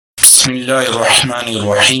الله الرحمن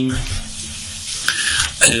الرحيم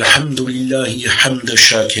الحمد لله حمد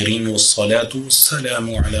الشاكرين والصلاة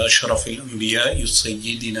والسلام على أشرف الأنبياء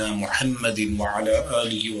سيدنا محمد وعلى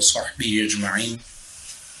آله وصحبه أجمعين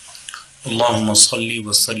اللهم صل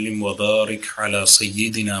وسلم وبارك على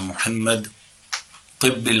سيدنا محمد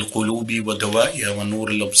طب القلوب ودوائها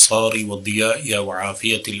ونور الأبصار وضيائها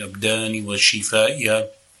وعافية الأبدان وشفائها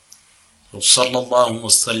وصلى الله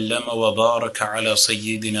وسلم وبارك على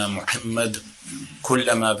سيدنا محمد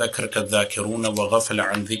كلما ذكرك الذاكرون وغفل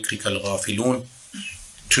عن ذكرك الغافلون.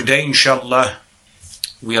 Today inshallah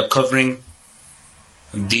we are covering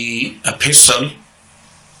the epistle.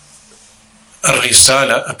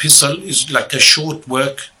 Risala. Epistle is like a short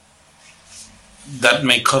work that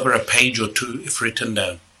may cover a page or two if written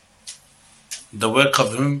down. The work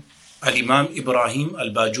of whom? Al-Imam Ibrahim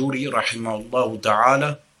al-Bajuri rahimahullah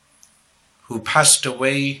ta'ala, who passed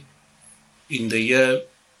away in the year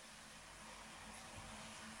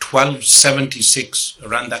 1276,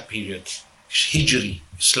 around that period, Hijri,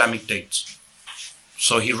 Islamic dates.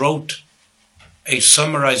 So he wrote a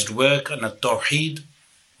summarized work on Tawhid,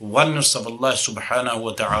 oneness of Allah subhanahu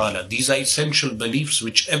wa ta'ala. These are essential beliefs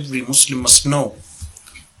which every Muslim must know.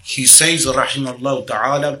 He says, rahimahullah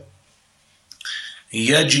ta'ala,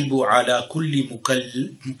 يَجِبُ عَلَى كُلِّ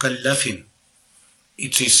مُكَلَّفٍ.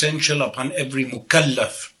 It's essential upon every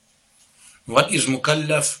mukallaf. What is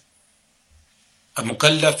mukallaf? A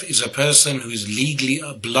mukallaf is a person who is legally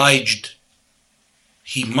obliged.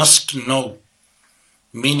 He must know.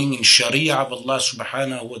 Meaning in Sharia of Allah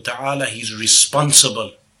subhanahu wa ta'ala, he is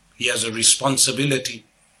responsible. He has a responsibility.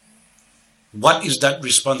 What is that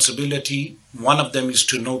responsibility? One of them is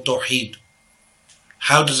to know Tawhid.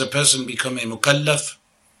 How does a person become a mukallaf?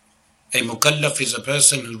 A mukallaf is a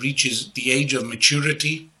person who reaches the age of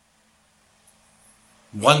maturity.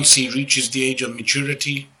 Once he reaches the age of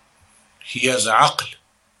maturity, he has aql,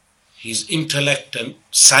 his intellect and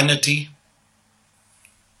sanity.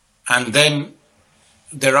 And then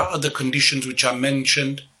there are other conditions which are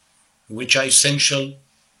mentioned, which are essential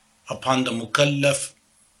upon the mukallaf,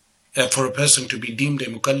 for a person to be deemed a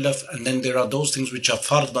mukallaf. And then there are those things which are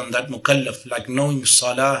fard on that mukallaf, like knowing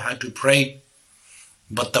salah, how to pray.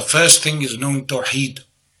 But the first thing is knowing Tawheed,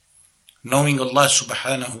 knowing Allah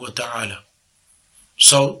subhanahu wa ta'ala.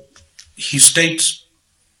 So he states,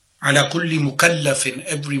 ala kulli mukallafin,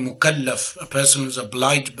 every mukallaf, a person is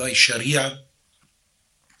obliged by Sharia,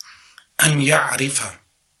 an ya'rifa,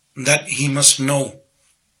 that he must know.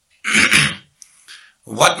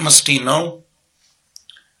 What must he know?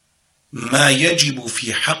 Ma yajibu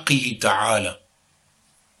fi haqqihi ta'ala.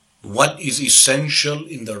 What is essential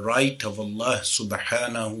in the right of Allah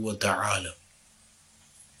subhanahu wa ta'ala?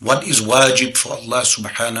 What is wajib for Allah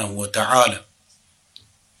subhanahu wa ta'ala?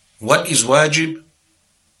 What is wajib?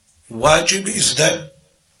 Wajib is that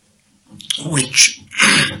which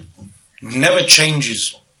never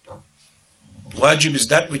changes. Wajib is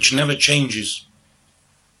that which never changes.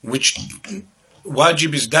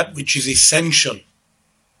 Wajib is that which is essential.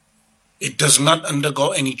 It does not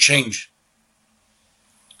undergo any change.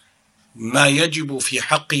 ما يجب في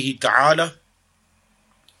حقه تعالى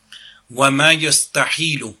وما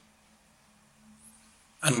يستحيل,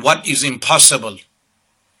 and what is impossible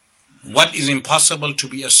to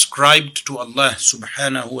be ascribed to Allah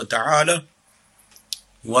subhanahu wa ta'ala,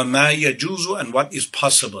 وما يجوز, and what is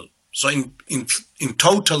possible. So in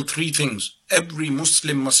total, three things every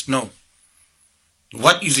Muslim must know.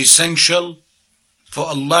 What is essential for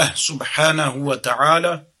Allah subhanahu wa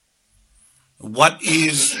ta'ala, what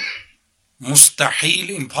is mustahil,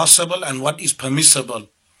 impossible, and what is permissible.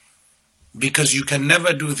 Because you can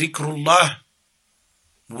never do dhikrullah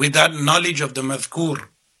without knowledge of the madhkur.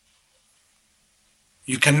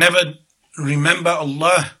 You can never remember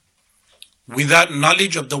Allah without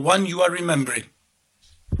knowledge of the one you are remembering.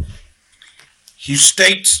 He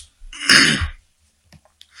states,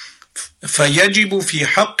 فَيَجِبُ فِي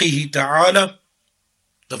حَقِّهِ تَعَالَى.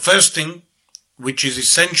 The first thing which is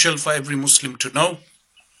essential for every Muslim to know,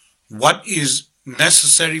 what is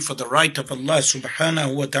necessary for the right of Allah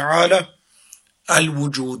subhanahu wa ta'ala?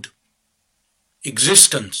 Al-wujud,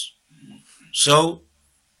 existence. So,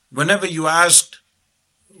 whenever you asked,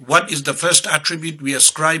 what is the first attribute we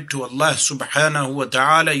ascribe to Allah subhanahu wa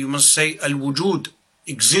ta'ala, you must say al-wujud,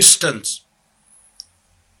 existence.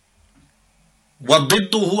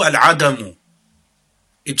 وَضِدُّهُ al-adamu,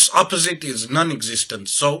 its opposite is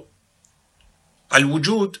non-existence. So,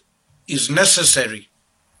 al-wujud is necessary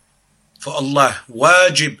for Allah,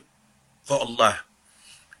 wajib for Allah.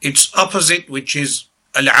 Its opposite, which is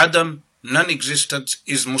al-adam, non-existence,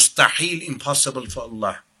 is mustahil, impossible for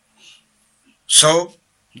Allah. So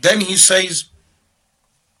Then he says,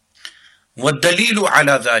 وَالدَّلِيلُ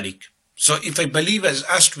عَلَى ذَلِكَ. So if a believer is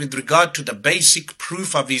asked with regard to the basic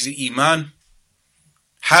proof of his iman,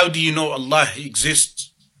 how do you know Allah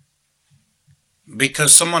exists?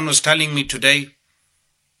 Because someone was telling me today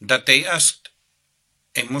that they asked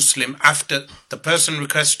a Muslim, after the person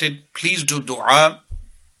requested, please do dua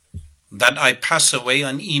that I pass away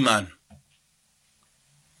on iman.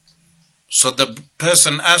 So the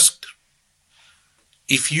person asked,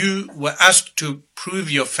 if you were asked to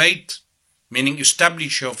prove your faith, meaning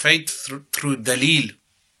establish your faith through dalil,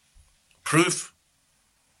 proof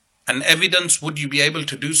and evidence, would you be able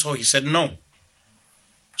to do so? He said no.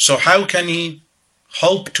 So how can he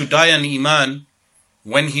hope to die on iman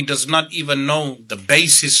when he does not even know the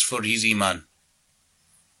basis for his iman?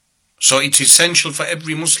 So it's essential for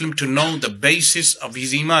every Muslim to know the basis of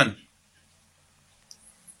his iman.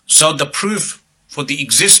 So the proof for the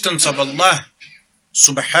existence of Allah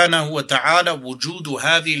subhanahu wa ta'ala, wujudu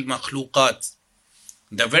hadhi al-makhluqat,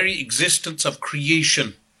 the very existence of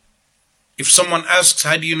creation. If someone asks,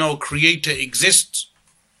 how do you know a creator exists?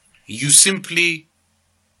 You simply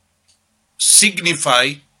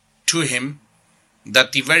signify to him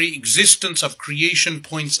that the very existence of creation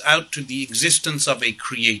points out to the existence of a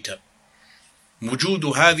creator.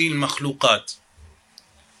 Wujudu hadhi al-makhluqat.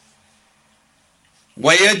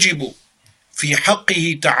 ويجب في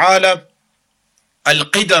حقه تعالى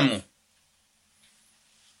القدم.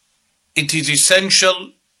 It is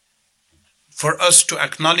essential for us to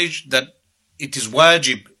acknowledge that it is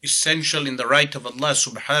wajib, essential in the right of Allah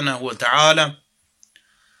subhanahu wa ta'ala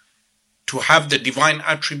to have the divine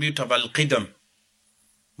attribute of al-qidam.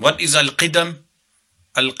 What is al-qidam?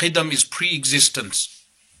 Al-qidam is pre-existence,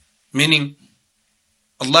 meaning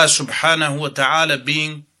Allah subhanahu wa ta'ala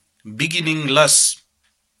being beginningless,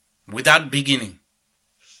 without beginning.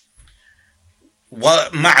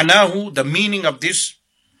 وَمَعْنَاهُ, the meaning of this,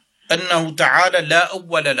 أَنَّهُ تَعَالَى لَا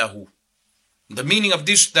أَوَّلَ لَهُ. The meaning of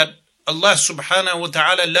this, that Allah subhanahu wa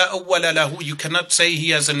ta'ala لَا أَوَّلَ لَهُ, you cannot say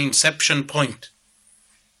he has an inception point,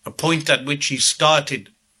 a point at which he started.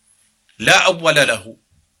 لَا أَوَّلَ لَهُ,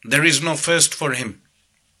 there is no first for him.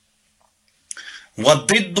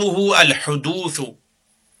 وَضِدُّهُ الْحُدُوثُ,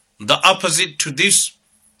 the opposite to this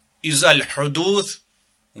is al-huduth,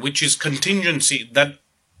 which is contingency, that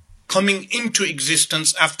coming into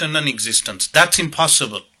existence after non-existence. That's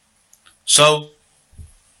impossible. So,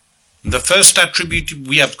 the first attribute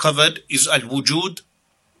we have covered is al-wujud,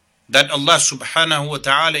 that Allah subhanahu wa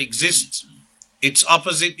ta'ala exists. Its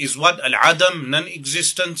opposite is what? Al-adam,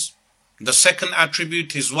 non-existence. The second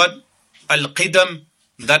attribute is what? Al-qidam,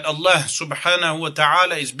 that Allah subhanahu wa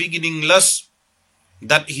ta'ala is beginningless,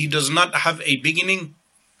 that He does not have a beginning.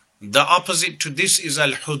 The opposite to this is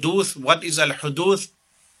al-huduth. What is al-huduth?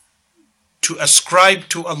 To ascribe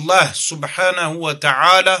to Allah subhanahu wa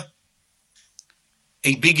ta'ala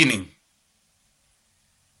a beginning.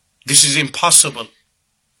 This is impossible.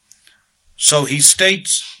 So he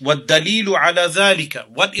states, وَالدَّلِيلُ عَلَى ذَلِكَ,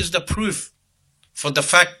 what is the proof for the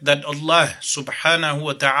fact that Allah subhanahu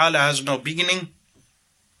wa ta'ala has no beginning?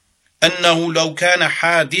 أَنَّهُ لَوْ كَانَ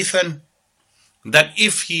حَادِثًا, that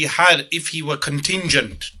if he were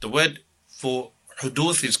contingent, the word for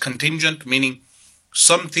huduth is contingent, meaning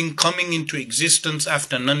something coming into existence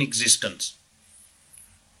after non-existence.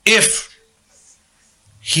 If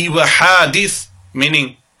he were hadith,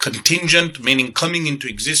 meaning contingent, meaning coming into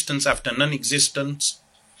existence after non-existence,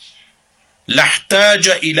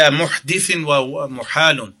 لَحْتَاجَ إِلَى مُحْدِثٍ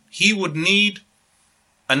وَمُحَالٌ, he would need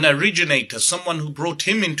an originator, someone who brought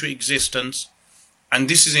him into existence, and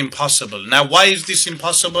this is impossible. Now, why is this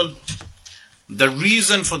impossible? The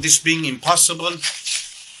reason for this being impossible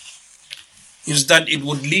is that it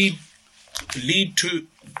would lead to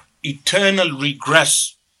eternal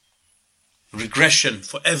regression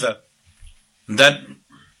forever. That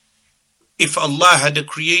if Allah had a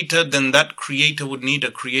creator, then that creator would need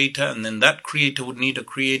a creator, and then that creator would need a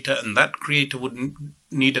creator, and that creator would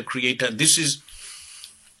need a creator. This is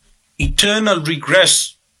eternal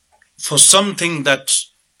regress. For something that's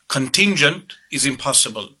contingent is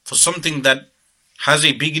impossible. For something that has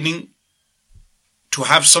a beginning, to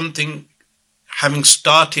have something having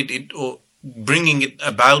started it or bringing it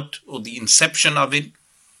about, or the inception of it,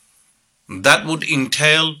 that would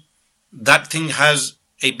entail that thing has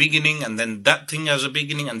a beginning, and then that thing has a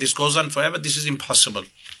beginning, and this goes on forever. This is impossible.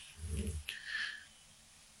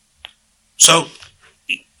 So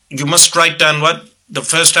you must write down what the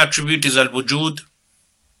first attribute is, al-wujud.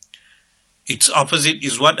 Its opposite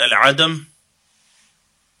is what? Al-adam.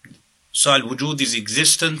 So al-wujud is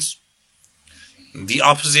existence. The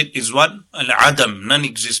opposite is what? Al-Adam,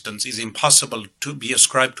 non-existence, is impossible to be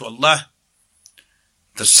ascribed to Allah.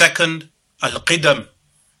 The second, Al-Qidam,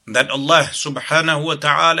 that Allah subhanahu wa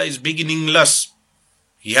ta'ala is beginningless.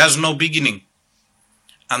 He has no beginning.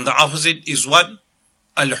 And the opposite is what?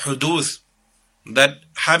 Al-Huduth, that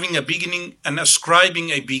having a beginning and ascribing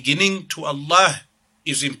a beginning to Allah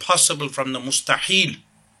is impossible from the mustahil.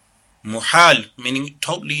 Muhal, meaning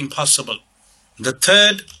totally impossible. The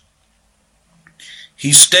third,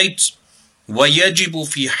 he states, وَيَجِبُ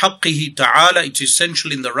فِي حَقِّهِ تَعَالَى, it's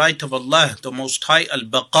essential in the right of Allah, the Most High,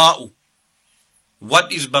 al-baqa'u.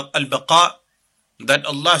 What is al-baqa'? That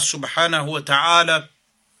Allah subhanahu wa ta'ala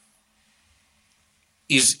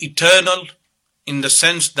is eternal in the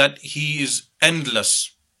sense that He is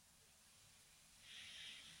endless.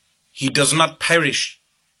 He does not perish.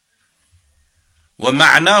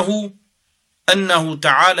 وَمَعْنَاهُ أَنَّهُ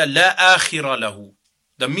تَعَالَى لَا آخِرَ لَهُ.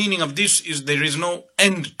 The meaning of this is there is no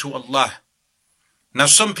end to Allah. Now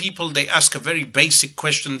some people, they ask a very basic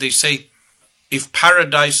question. They say, if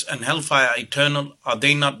paradise and hellfire are eternal, are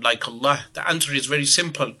they not like Allah? The answer is very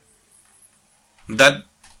simple. That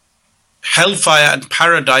hellfire and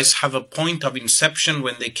paradise have a point of inception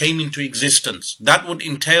when they came into existence. That would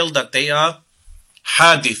entail that they are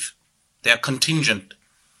hadith, they are contingent.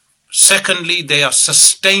 Secondly, they are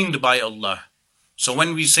sustained by Allah. So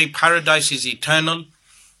when we say paradise is eternal,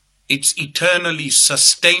 it's eternally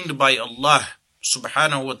sustained by Allah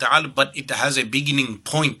subhanahu wa ta'ala, but it has a beginning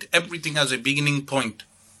point. Everything has a beginning point,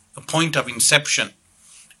 a point of inception.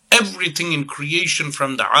 Everything in creation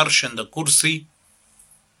from the arsh and the kursi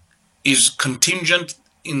is contingent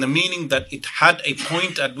in the meaning that it had a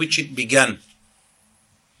point at which it began.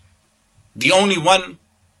 The only one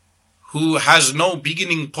who has no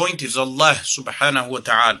beginning point is Allah subhanahu wa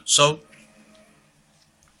ta'ala. So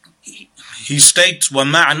he states,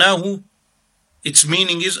 وَمَعْنَاهُ, its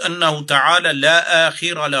meaning is أَنَّهُ تَعَالَى لَا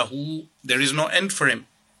آخِرَ لَهُ, there is no end for Him.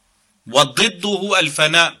 وَضِدُّهُ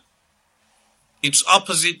الْفَنَاء, its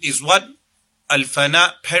opposite is what?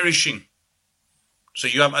 Al-fana, perishing. So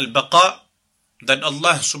you have al-baqa, that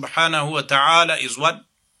Allah subhanahu wa ta'ala is what?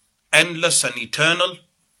 Endless and eternal.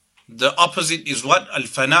 The opposite is what?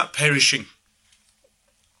 Al-fana, perishing.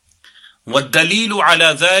 وَالدَّلِيلُ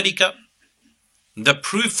عَلَى ذَلِكَ, the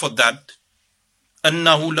proof for that,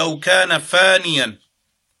 أَنَّهُ لَوْ كَانَ فَانِيًا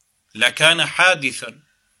لَكَانَ حَادِثًا,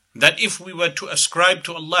 that if we were to ascribe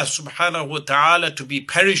to Allah subhanahu wa ta'ala to be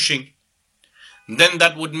perishing, then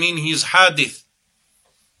that would mean He is hadith.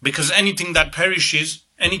 Because anything that perishes,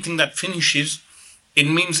 anything that finishes, it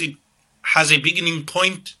means it has a beginning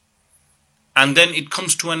point and then it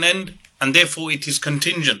comes to an end, and therefore it is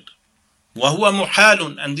contingent. وَهُوَ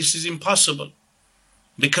مُحَالٌ, and this is impossible.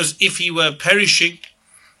 Because if He were perishing,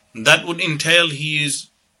 that would entail He is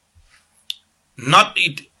not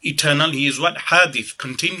eternal, He is what? Hadith,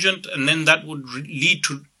 contingent, and then that would lead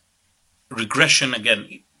to regression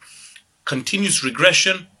again. Continuous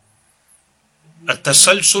regression, a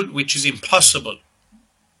tasalsul, which is impossible.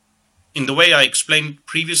 In the way I explained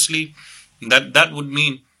previously, that would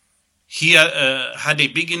mean He had a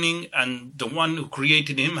beginning, and the one who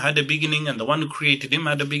created Him had a beginning, and the one who created Him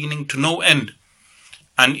had a beginning to no end.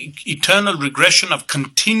 And eternal regression of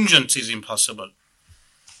contingents is impossible.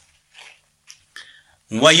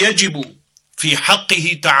 وَيَجِبُ فِي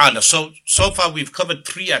حَقِّهِ تَعَالَى. So far we've covered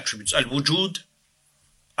three attributes: al-wujud,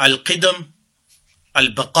 al-qidam,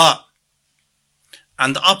 al-baqa.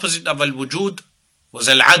 And the opposite of al-wujud was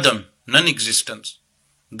al-adam, non-existence.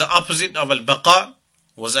 The opposite of al-baqa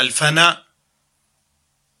was al-fana,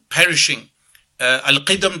 perishing.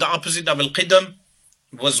 Al-qidam, the opposite of al-qidam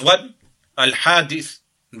was what? Al-hadith,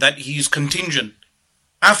 that He is contingent.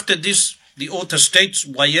 After this, the author states,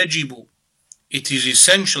 وَيَجِبُ, it is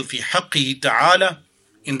essential في حقه تعالى,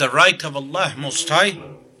 in the right of Allah Most High,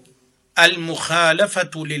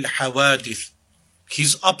 al-mukhalafatu lil-hawadith,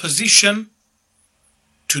 His opposition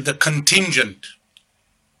to the contingent.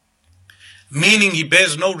 Meaning He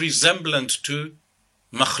bears no resemblance to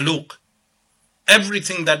makhluk.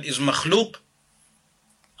 Everything that is makhluk,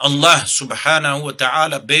 Allah subhanahu wa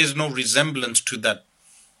ta'ala bears no resemblance to that.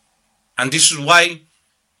 And this is why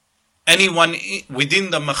anyone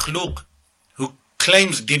within the makhluk who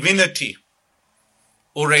claims divinity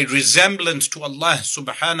or a resemblance to Allah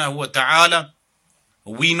subhanahu wa ta'ala,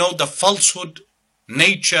 we know the falsehood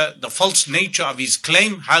nature, the false nature of his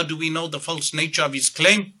claim. How do we know the false nature of his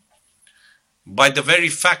claim? By the very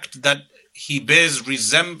fact that he bears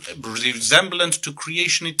resemblance to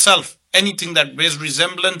creation itself. Anything that bears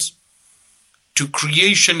resemblance to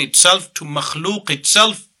creation itself, to makhluk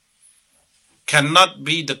itself, cannot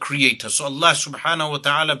be the creator. So Allah subhanahu wa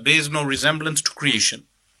ta'ala bears no resemblance to creation.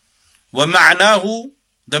 وَمَعْنَاهُ,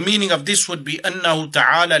 the meaning of this would be أَنَّهُ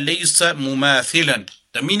تَعَالَى لَيْسَ مُمَاثِلًا.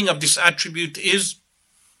 The meaning of this attribute is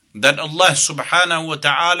that Allah subhanahu wa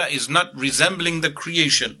ta'ala is not resembling the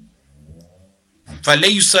creation.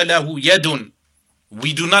 فَلَيْسَ لَهُ يَدٌ.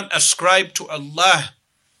 We do not ascribe to Allah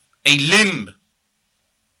a limb.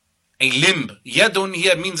 A limb. Yadun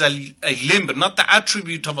here means a limb, not the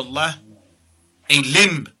attribute of Allah. A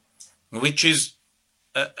limb, which is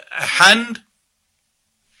a hand,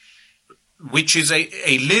 which is a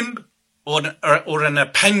limb or an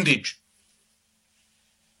appendage.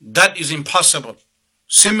 That is impossible.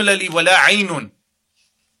 Similarly, wala aynun.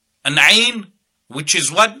 An ayn, which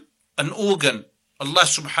is what? An organ. Allah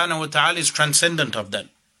subhanahu wa ta'ala is transcendent of that.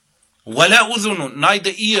 Wala udhunun,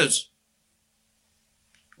 neither ears.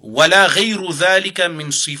 Wala ghayru dhalika min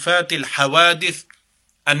sifat al-hawadith,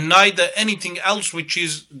 and neither anything else which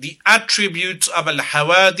is the attributes of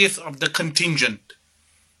al-hawadith, of the contingent.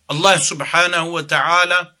 Allah subhanahu wa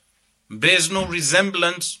ta'ala bears no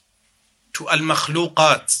resemblance to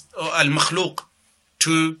al-makhluqat, or al-makhluq,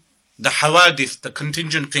 to the hawadith, the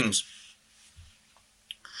contingent things.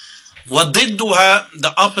 وَضِدُّهَا,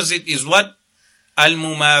 the opposite is what?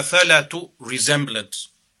 Al-mumathalatu, resemblance.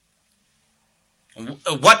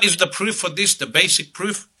 What is the proof for this? The basic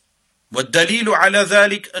proof. وَالدَّلِيلُ عَلَى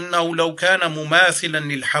ذَلِكَ أَنَّهُ لَوْ كَانَ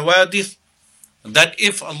مُمَاثِلًا لِلْحَوَادِثِ, that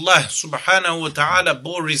if Allah subhanahu wa ta'ala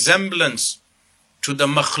bore resemblance to the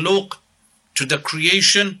makhluq, to the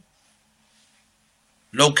creation,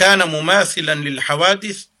 لو كان مماثلا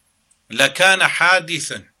للحوادث لكان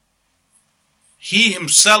حادثا, he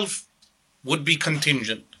himself would be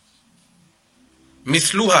contingent.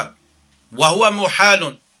 مثلها وهو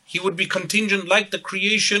محال, he would be contingent like the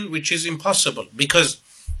creation, which is impossible. Because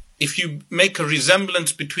if you make a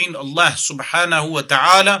resemblance between Allah subhanahu wa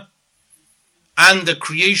ta'ala and the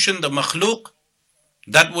creation, the makhluq,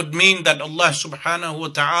 that would mean that Allah subhanahu wa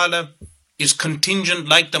ta'ala is contingent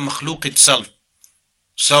like the makhluq itself.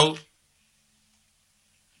 So,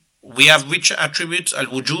 we have which attributes?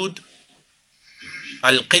 Al-wujud,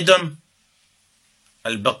 Al-qidam,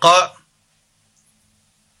 Al-baqa,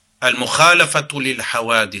 Al-mukhalafatu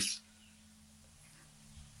lil-hawadith.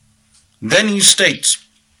 Then he states,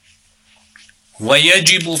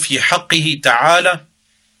 وَيَجِبُ فِي حَقِّهِ تَعَالَى,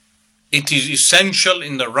 it is essential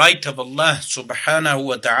in the right of Allah subhanahu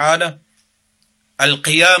wa ta'ala,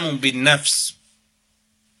 al-qiyamu bin-nafs,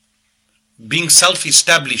 being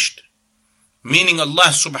self-established, meaning Allah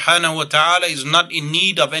subhanahu wa ta'ala is not in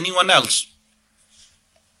need of anyone else.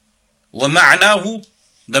 وَمَعْنَاهُ,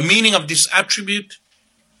 the meaning of this attribute,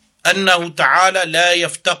 أَنَّهُ تَعَالَى لَا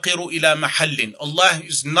يَفْتَقِرُ إِلَى مَحَلٍ, Allah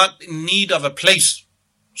is not in need of a place.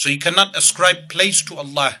 So you cannot ascribe place to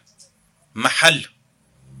Allah. Mahal.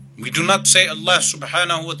 We do not say Allah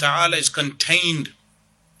subhanahu wa ta'ala is contained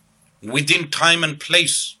within time and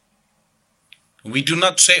place. We do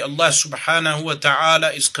not say Allah subhanahu wa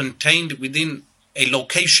ta'ala is contained within a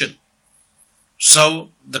location. So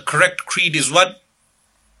the correct creed is what?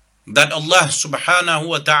 That Allah subhanahu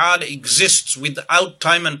wa ta'ala exists without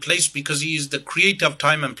time and place, because He is the creator of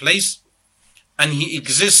time and place. And He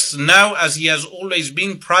exists now as He has always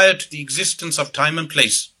been prior to the existence of time and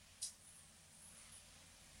place.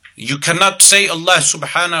 You cannot say Allah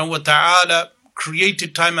subhanahu wa ta'ala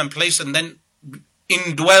created time and place and then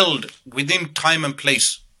indwelled within time and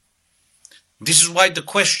place. This is why the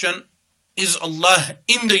question, is Allah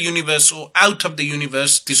in the universe or out of the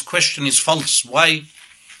universe? This question is false. Why?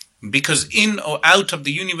 Because in or out of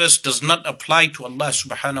the universe does not apply to Allah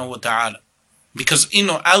subhanahu wa ta'ala. Because in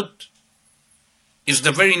or out is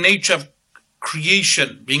the very nature of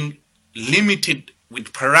creation, being limited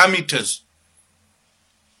with parameters,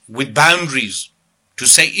 with boundaries. To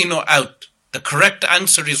say in or out, the correct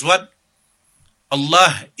answer is what?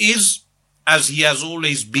 Allah is as He has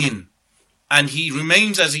always been, and He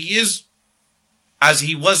remains as He is, as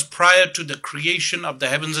He was prior to the creation of the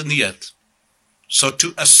heavens and the earth. So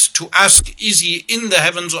to ask, is He in the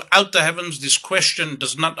heavens or out the heavens, this question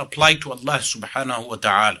does not apply to Allah subhanahu wa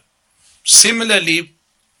ta'ala. Similarly,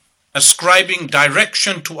 ascribing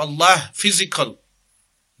direction to Allah, physical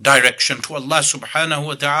direction to Allah subhanahu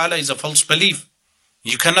wa ta'ala, is a false belief.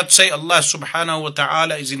 You cannot say Allah subhanahu wa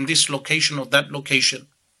ta'ala is in this location or that location.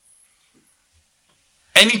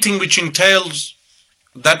 Anything which entails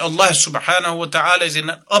that Allah subhanahu wa ta'ala is in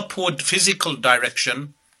an upward physical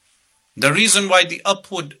direction, the reason why the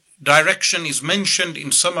upward direction is mentioned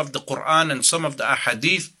in some of the Quran and some of the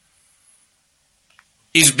ahadith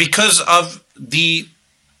is because of the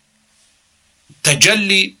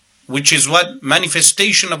tajalli which is what?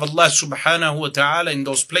 Manifestation of Allah subhanahu wa ta'ala in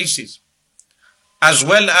those places, as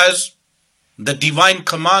well as the divine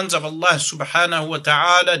commands of Allah subhanahu wa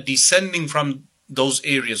ta'ala descending from those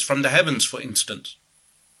areas, from the heavens for instance.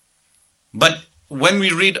 But when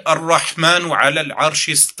we read Ar-Rahmanu ala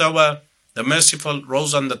al-Arshi istawa, the merciful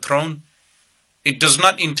rose on the throne, it does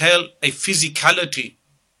not entail a physicality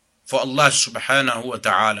for Allah subhanahu wa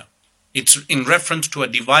ta'ala. It's in reference to a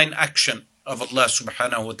divine action of Allah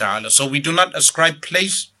subhanahu wa ta'ala. So we do not ascribe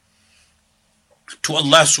place to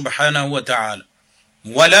Allah subhanahu wa ta'ala.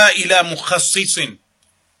 وَلَا إِلَى مُخَصِّصٍ,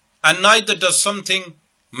 and neither does something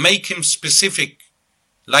make him specific,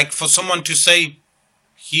 like for someone to say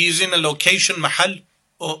he is in a location, mahal,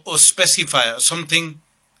 or specify something,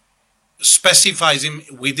 specifies him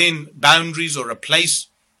within boundaries or a place,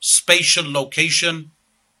 spatial location,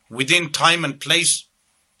 within time and place.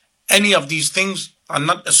 Any of these things are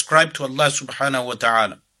not ascribed to Allah subhanahu wa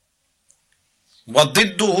ta'ala.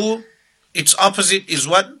 وَضِدُّهُ, its opposite is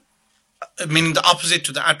what? Meaning the opposite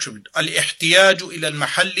to the attribute. Al-ihtiyaju ila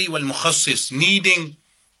al-mahalli wal-mukhassis, needing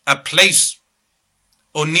a place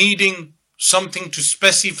or needing something to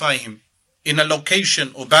specify him in a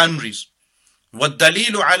location or boundaries.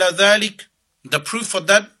 وَالدَّلِيلُ عَلَى ذَلِكَ, the proof for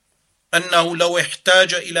that, أَنَّهُ لَوْ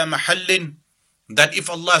احْتَاجَ إِلَى مَحَلٍ, that if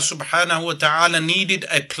Allah subhanahu wa ta'ala needed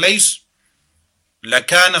a place,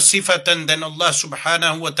 لَكَانَ صِفَةً, then Allah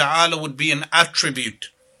subhanahu wa ta'ala would be an attribute.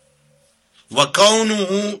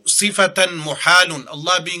 وَكَوْنُهُ صِفَةً مُحَالٌ,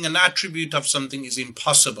 Allah being an attribute of something is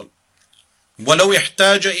impossible. وَلَوْ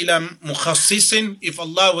احْتَاجَ إِلَى مُخَصِّصٍ, if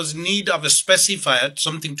Allah was in need of a specifier,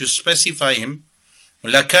 something to specify him,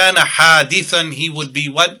 لَكَانَ حَادِثًا, he would be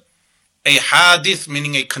what? A hadith,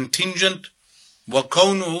 meaning a contingent.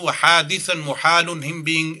 وَكَوْنُهُ حَادِثًا مُحَالٌ, him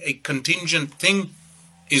being a contingent thing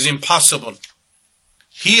is impossible.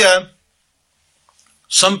 Here,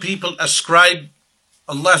 some people ascribe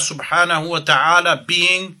Allah subhanahu wa ta'ala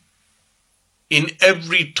being in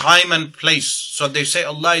every time and place. So they say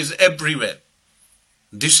Allah is everywhere.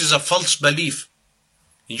 This is a false belief.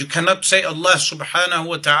 You cannot say Allah subhanahu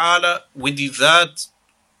wa ta'ala with that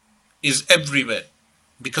is everywhere,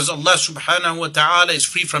 because Allah subhanahu wa ta'ala is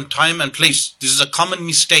free from time and place. This is a common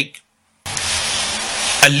mistake.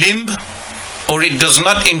 A limb, or it does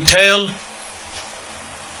not entail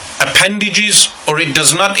appendages, or it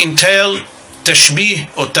does not entail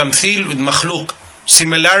tashbih or tamthil with makhluk,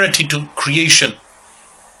 similarity to creation.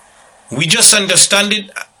 We just understand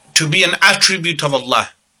it to be an attribute of Allah,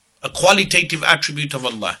 a qualitative attribute of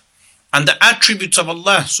Allah. And the attributes of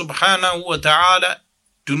Allah subhanahu wa ta'ala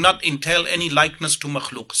do not entail any likeness to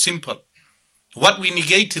makhluk. Simple. What we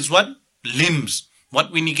negate is what? Limbs.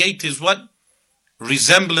 What we negate is what?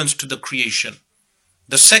 Resemblance to the creation.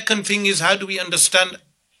 The second thing is, how do we understand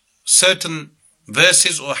certain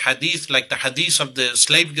verses or hadith, like the hadith of the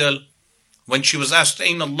slave girl, when she was asked,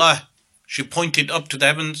 Ain Allah, she pointed up to the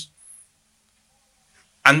heavens,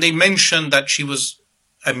 and they mentioned that she was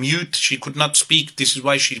a mute, she could not speak, this is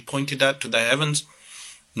why she pointed out to the heavens.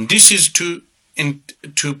 This is to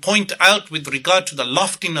point out with regard to the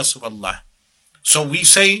loftiness of Allah. So we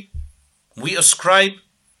say, we ascribe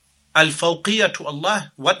al-fawqiyah to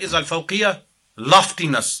Allah. What is al-fawqiyah?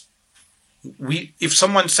 Loftiness. If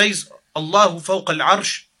someone says, Allahu fawqa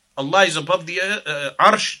al-arsh, Allah is above the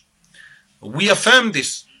arsh, we affirm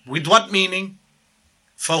this. With what meaning?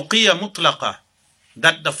 Fawqiyah mutlaqa.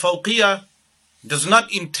 That the fawqiyah does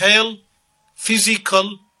not entail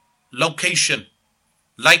physical location.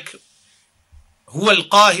 Like, huwa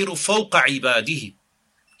al-qahiru fawqa ibadihi.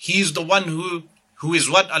 He is the one who is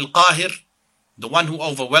what? Al-qahir, the one who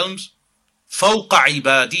overwhelms. Fawqa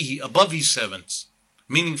ibadihi, above his servants.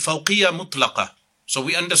 Meaning fawqiyah mutlaqa. So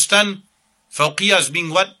we understand fawqiyah as being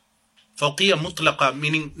what? Fawqiyah mutlaqa,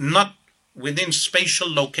 meaning not within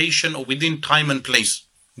spatial location or within time and place.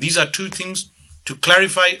 These are two things to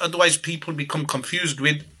clarify, otherwise people become confused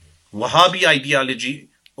with Wahhabi ideology,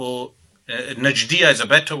 or Najdiya is a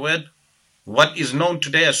better word, what is known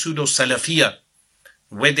today as pseudo-Salafiyah,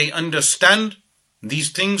 where they understand these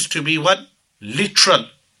things to be what? Literal.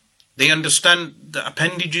 They understand the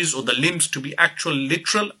appendages or the limbs to be actual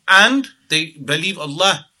literal, and they believe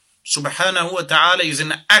Allah subhanahu wa ta'ala is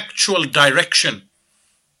in actual direction.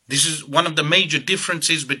 This is one of the major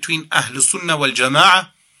differences between Ahlul Sunnah wal Jama'ah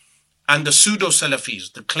and the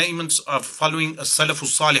pseudo-Salafis, the claimants of following a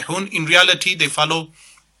Salafus Salihun. In reality, they follow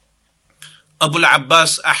Abu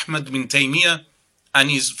al-Abbas Ahmad bin Taymiyyah and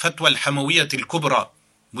his Fatwa al-Hamawiyyah al-Kubra,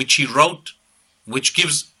 which he wrote, which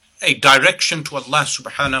gives a direction to Allah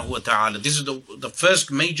subhanahu wa ta'ala. This is the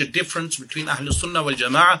first major difference between Ahlul Sunnah wal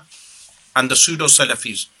Jama'ah and the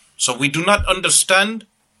pseudo-Salafis. So we do not understand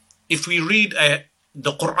if we read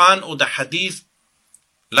the Quran or the Hadith,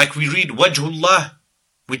 like we read Wajhullah,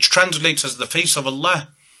 which translates as the face of Allah,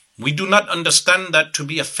 we do not understand that to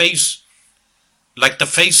be a face like the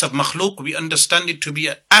face of makhluk. We understand it to be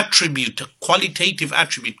an attribute, a qualitative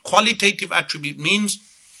attribute. Qualitative attribute means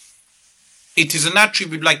it is an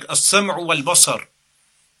attribute like as-sam'u wal-basar,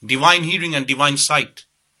 divine hearing and divine sight.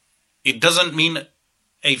 It doesn't mean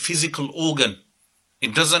a physical organ.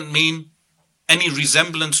 It doesn't mean any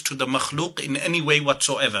resemblance to the makhluk in any way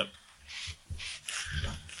whatsoever.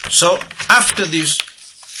 So after this,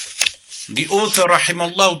 the author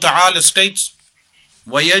rahimahullah ta'ala states,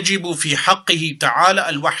 وَيَجِبُ فِي حَقِّهِ تَعَالَى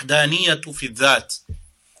الْوَحْدَانِيَةُ فِي الذَّاتِ.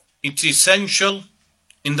 It's essential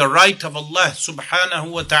in the right of Allah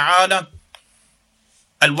subhanahu wa ta'ala,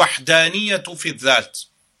 الْوَحْدَانِيَةُ فِي الذَّاتِ,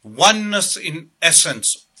 oneness in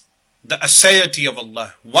essence, the aseity of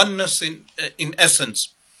Allah, oneness in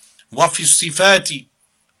essence, وَفِي الصِّفَاتِ,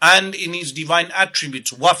 and in His divine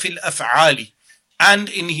attributes, وَفِي الْأَفْعَالِ, and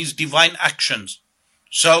in His divine actions.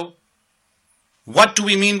 So, what do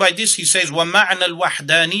we mean by this? He says, وَمَعْنَى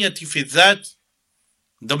الْوَحْدَانِيَةِ فِي الذَّاتِ,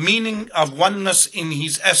 the meaning of oneness in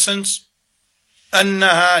His essence,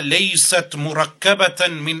 أَنَّهَا لَيْسَتْ مُرَكَّبَةً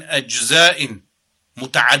مِنْ أَجْزَاءٍ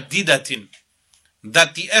مُتَعَدِّدَةٍ,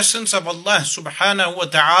 that the essence of Allah subhanahu wa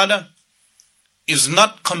ta'ala is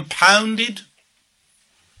not compounded.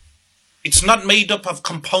 It's not made up of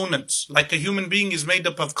components, like a human being is made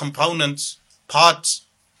up of components, parts.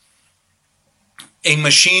 A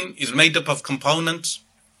machine is made up of components.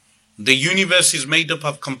 The universe is made up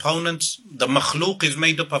of components. The makhluk is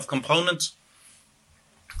made up of components.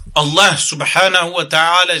 Allah subhanahu wa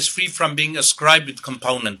ta'ala is free from being ascribed with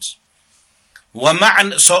components. So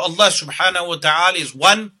Allah subhanahu wa ta'ala is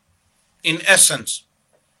one in essence,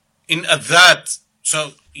 in a dhat.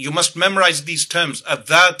 So you must memorize these terms. A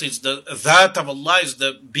dhat is the dhat of Allah, is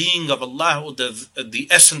the being of Allah, or the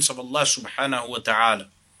essence of Allah subhanahu wa ta'ala.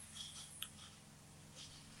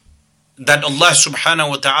 That Allah subhanahu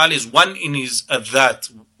wa ta'ala is one in His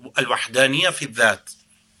dhat, al-wahdaniyah fi dhat.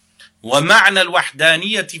 وَمَعْنَى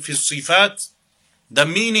الْوَحْدَانِيَةِ فِي الصِّفَاتِ, the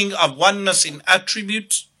meaning of oneness in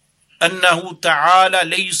attributes, أَنَّهُ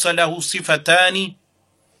تَعَالَى لَيْسَ لَهُ صِفَتَانِ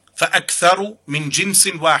فَأَكْثَرُ مِنْ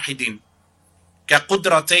جِنْسٍ وَاحِدٍ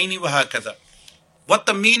كَقُدْرَتَيْنِ وَهَكَذَا. What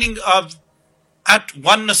the meaning of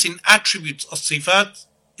oneness in attributes of sifat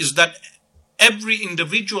is that every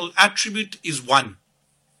individual attribute is one.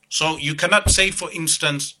 So you cannot say, for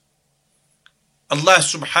instance, Allah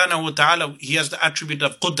subhanahu wa ta'ala, He has the attribute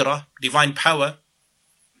of qudra, divine power.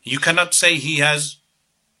 You cannot say He has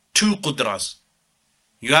two qudras.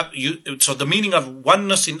 So the meaning of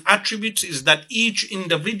oneness in attributes is that each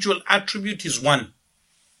individual attribute is one.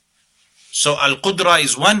 So al-qudra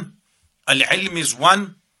is one, al-ilm is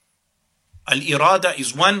one, al-irada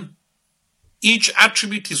is one. Each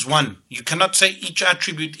attribute is one. You cannot say each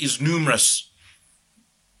attribute is numerous.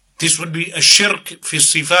 This would be a shirk fi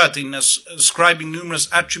sifat, in ascribing numerous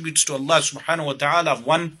attributes to Allah subhanahu wa ta'ala of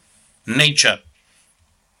one nature.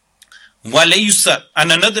 وَلَيْسَ,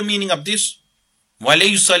 and another meaning of this,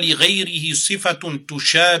 وَلَيْسَ لِغَيْرِهِ صِفَةٌ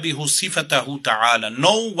تُشَابِهُ صِفَتَهُ تَعَالَى.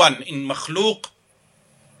 No one in makhluk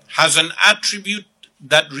has an attribute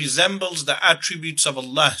that resembles the attributes of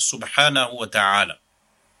Allah subhanahu wa ta'ala.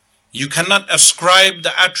 You cannot ascribe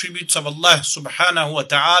the attributes of Allah subhanahu wa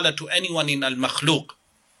ta'ala to anyone in al-makhluk,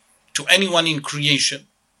 to anyone in creation.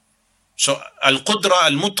 So al-qudra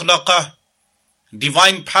al-mutlaqa,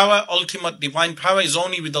 divine power, ultimate divine power, is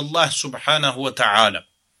only with Allah subhanahu wa ta'ala.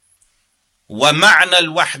 وَمَعْنَى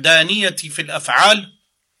الْوَحْدَانِيَةِ فِي الْأَفْعَالِ,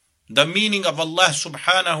 the meaning of Allah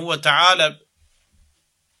subhanahu wa ta'ala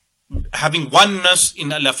having oneness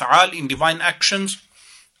in al-af'al, in divine actions,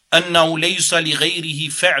 أَنَّهُ لَيْسَ لِغَيْرِهِ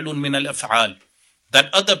فَعْلٌ مِنَ الْأَفْعَالِ,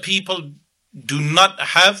 that other people do not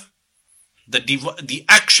have the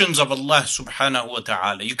actions of Allah subhanahu wa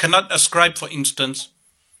ta'ala. You cannot ascribe, for instance,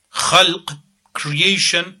 khalq,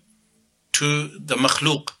 creation, to the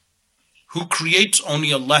makhluk. Who creates?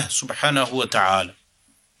 Only Allah subhanahu wa ta'ala.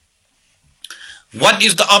 What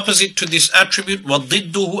is the opposite to this attribute?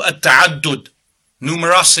 وَضِدُّهُ التَّعَدُّدُ,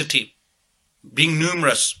 numerosity, being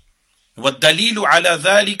numerous. وَالدَّلِيلُ عَلَى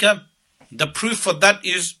ذَلِكَ, the proof for that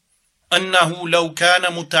is أَنَّهُ لَوْ كَانَ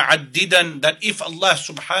مُتَعَدِّدًا, that if Allah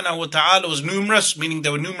subhanahu wa ta'ala was numerous, meaning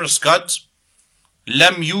there were numerous gods,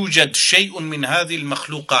 لَمْ يُوجَدْ شَيْءٌ مِنْ هَذِهِ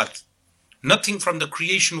الْمَخْلُوقَاتِ, nothing from the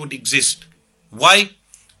creation would exist. Why?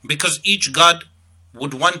 Because each God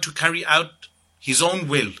would want to carry out his own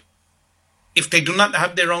will. If they do not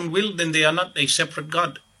have their own will, then they are not a separate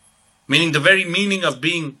God. Meaning the very meaning of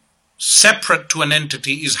being separate to an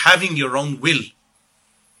entity is having your own will.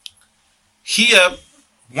 Here,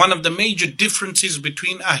 one of the major differences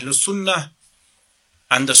between Ahlul Sunnah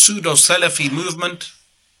and the pseudo-Salafi movement,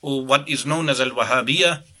 or what is known as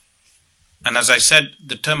Al-Wahhabiyah, and as I said,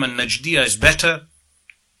 the term Al-Najdiyah is better,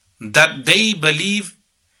 that they believe,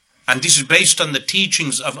 and this is based on the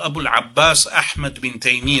teachings of Abu al-Abbas Ahmad bin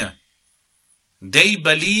Taymiyyah, they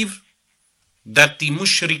believe that the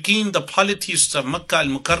mushrikeen, the polytheists of Makkah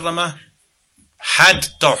al-Mukarramah, had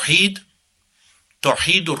Tawhid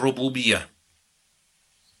al-Rububiyyah.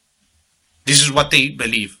 This is what they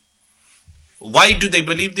believe. Why do they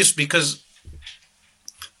believe this? Because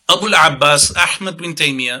Abu al-Abbas Ahmad bin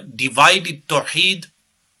Taymiyyah divided Tawhid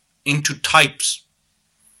into types.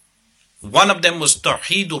 One of them was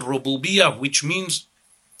Tawhid al-Rububiyyah, which means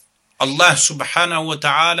Allah subhanahu wa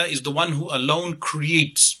ta'ala is the one who alone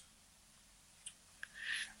creates.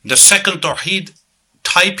 The second Tawhid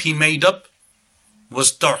type he made up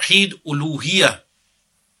was Tawhid uluhiyyah,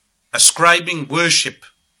 ascribing worship.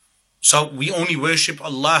 So we only worship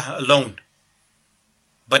Allah alone.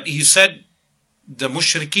 But he said the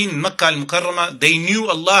mushrikeen in Makkah al-Mukarramah, they knew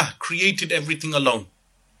Allah created everything alone,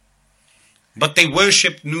 but they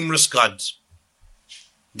worshipped numerous gods.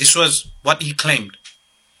 This was what he claimed.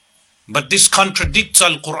 But this contradicts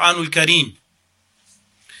Al-Quran al-Kareem.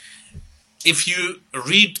 If you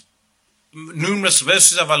read numerous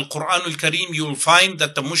verses of Al-Quran al-Kareem, you will find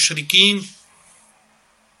that the mushrikeen,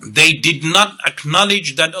 they did not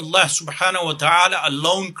acknowledge that Allah subhanahu wa ta'ala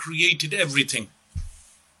alone created everything.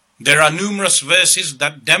 There are numerous verses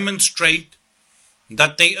that demonstrate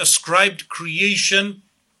that they ascribed creation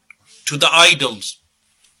to the idols.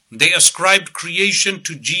 They ascribed creation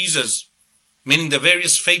to Jesus, meaning the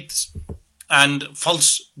various faiths and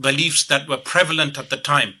false beliefs that were prevalent at the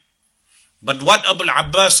time. But what Abu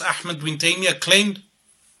al-Abbas Ahmad bin Taymiyyah claimed,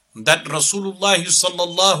 that Rasulullah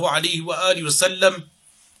sallallahu alayhi wa alihi wasallam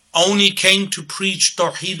only came to preach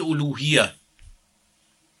Tawhid uluhiyyah.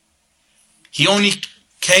 He only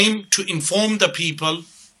came to inform the people,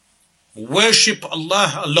 worship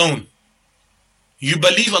Allah alone. You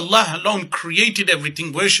believe Allah alone created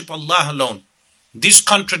everything, worship Allah alone. This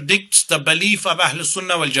contradicts the belief of Ahlul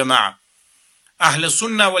Sunnah wal Jama'ah. Ahlul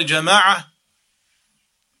Sunnah wal Jama'ah,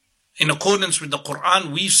 in accordance with the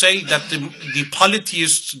Quran, we say that the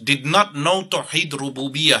polytheists did not know Tawhid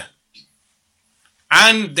Rububiyyah,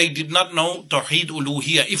 and they did not know Tawhid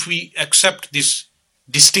Uluhiyyah. If we accept this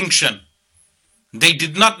distinction, they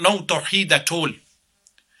did not know Tawhid at all.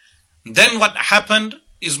 Then what happened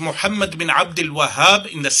is Muhammad bin Abdul Wahhab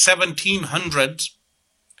in the 1700s,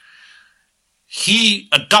 he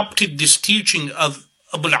adopted this teaching of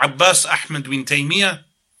Abu al-Abbas Ahmad bin Taymiyyah,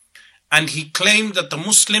 and he claimed that the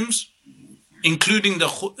Muslims, including the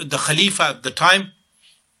Khalifa at the time,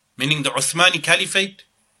 meaning the Uthmani Caliphate,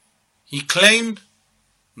 he claimed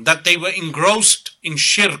that they were engrossed in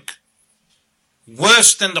shirk,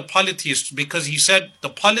 worse than the polytheists, because he said the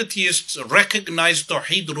polytheists recognized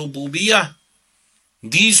Tawhid Rububiyyah.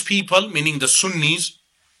 These people, meaning the Sunnis,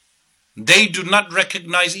 they do not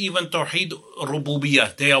recognize even Tawhid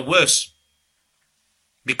Rububiyyah. They are worse,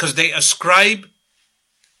 because they ascribe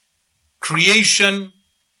creation,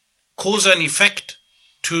 cause and effect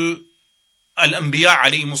to Al-Anbiya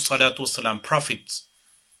alayhimus salatu wasalam, prophets.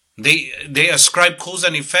 They ascribe cause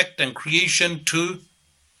and effect and creation to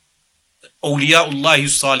Awliya'ullahi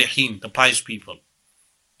Salihin, the pious people.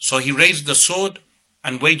 So he raised the sword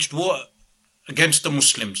and waged war against the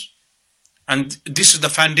Muslims. And this is the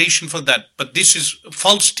foundation for that. But this is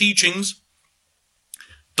false teachings.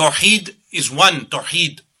 Tawheed is one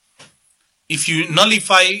Tawheed. If you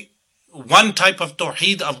nullify one type of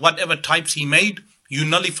Tawheed of whatever types he made, you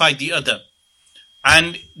nullify the other.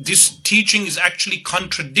 And this teaching is actually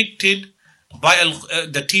contradicted by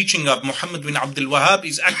the teaching of Muhammad bin Abdul Wahhab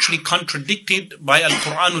is actually contradicted by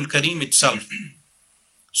Al-Quran al-Kareem itself.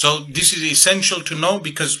 So this is essential to know,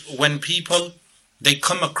 because when people, they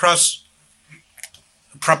come across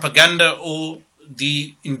propaganda or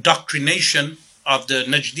the indoctrination of the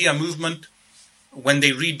Najdiyah movement, when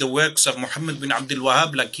they read the works of Muhammad bin Abdul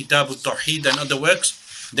Wahhab, like Kitab al-Tawhid and other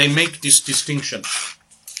works, they make this distinction.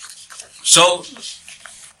 So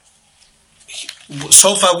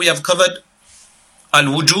far we have covered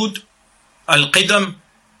Al-Wujud, Al-Qidam,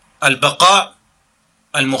 Al-Baqa,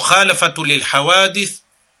 Al-Mukhalafatu lil-Hawadith,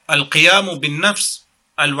 Al-Qiyamu bin-Nafs,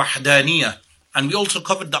 Al-Wahdaniyah. And we also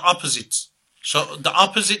covered the opposites. So the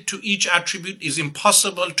opposite to each attribute is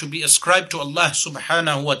impossible to be ascribed to Allah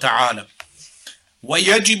subhanahu wa ta'ala.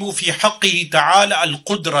 وَيَجِبُ فِي حَقِّهِ تَعَالَى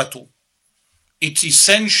الْقُدْرَةُ. It's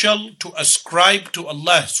essential to ascribe to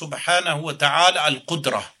Allah subhanahu wa ta'ala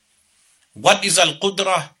al-Qudrah. What is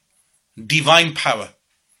al-Qudrah? Divine power.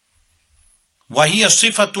 وَهِيَ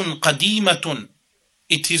صِفَةٌ قَدِيمَةٌ.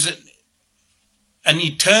 It is an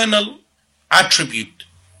eternal attribute.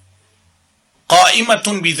 قَائِمَةٌ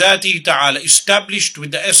بِذَاتِهِ تَعَالَى. Established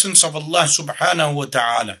with the essence of Allah subhanahu wa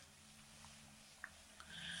ta'ala.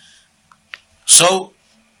 So,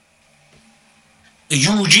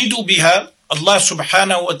 يُوجِدُ بِهَا, Allah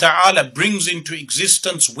subhanahu wa ta'ala brings into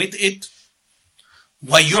existence with it,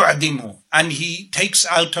 وَيُعْدِمُ, and He takes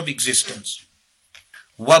out of existence.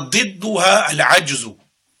 وَضِدُّهَا الْعَجْزُ.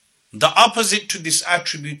 The opposite to this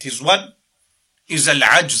attribute is what? Is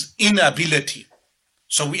al-ajz, inability.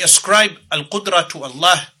 So we ascribe al-qudra to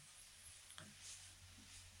Allah.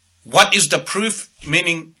 What is the proof?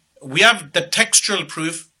 Meaning, we have the textual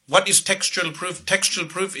proof. What is textual proof? Textual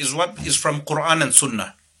proof is what is from Quran and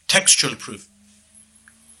Sunnah. Textual proof.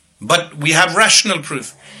 But we have rational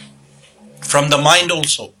proof from the mind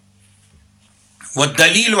also.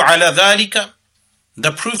 وَالدَّلِيلُ عَلَى ذَلِكَ.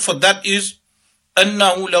 The proof for that is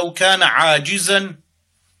أَنَّهُ لَوْ كَانَ عَاجِزًا.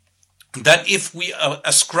 That if we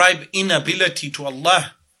ascribe inability to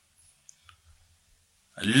Allah,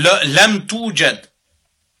 لَمْ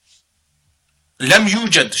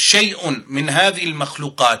يوجد شيء من هذه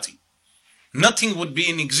المخلوقات. Nothing would be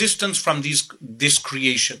in existence from this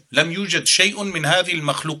creation. لم يوجد شيء من هذه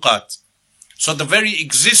المخلوقات. So the very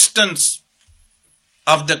existence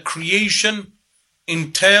of the creation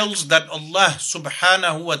entails that Allah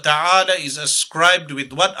subhanahu wa ta'ala is ascribed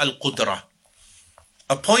with what? Al-Qudra.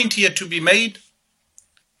 A point here to be made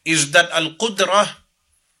is that Al-Qudra,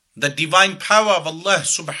 the divine power of Allah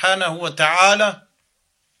subhanahu wa ta'ala,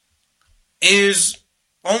 is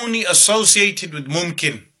only associated with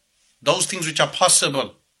mumkin, those things which are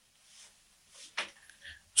possible.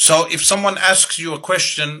 So if someone asks you a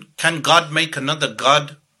question, can God make another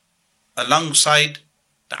God alongside?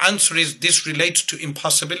 The answer is this relates to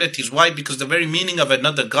impossibilities. Why? Because the very meaning of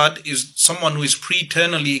another God is someone who is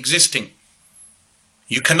pre-eternally existing.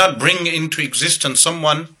 You cannot bring into existence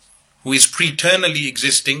someone who is pre-eternally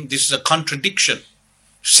existing. This is a contradiction.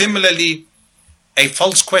 Similarly, a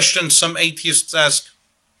false question some atheists ask,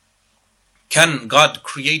 can God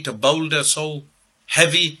create a boulder so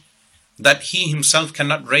heavy that He Himself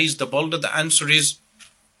cannot raise the boulder? The answer is,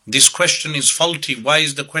 this question is faulty. Why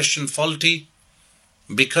is the question faulty?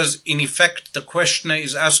 Because in effect the questioner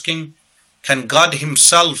is asking, can God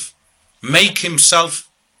Himself make Himself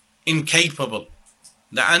incapable?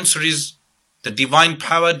 The answer is, the divine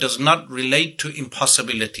power does not relate to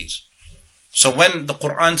impossibilities. So when the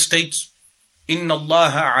Quran states, Inna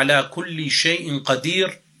Allah ala kulli shay'in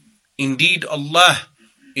qadir, indeed Allah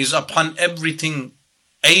is upon everything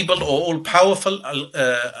able or all powerful,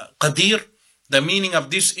 qadir, the meaning of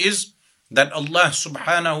this is that Allah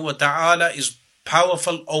subhanahu wa ta'ala is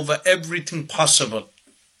powerful over everything possible.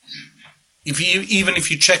 Even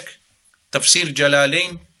if you check Tafsir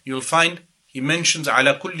Jalalain, you'll find he mentions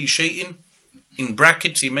ala kulli shay'in, in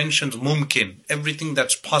brackets he mentions mumkin, everything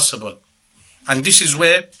that's possible. And this is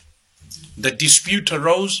where the dispute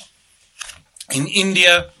arose in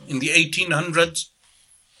India in the 1800s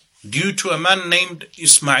due to a man named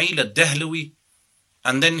Ismail al-Dahlawi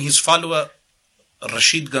and then his follower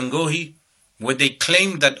Rashid Gangohi, where they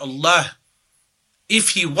claimed that Allah, if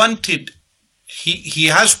He wanted, He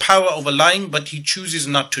has power over lying, but He chooses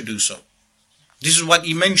not to do so. This is what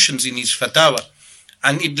he mentions in his fatwa,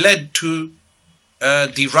 and it led to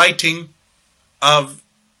the writing of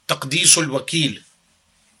Taqdees al-Wakil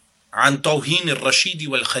عن توهين الرشيد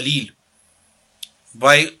والخليل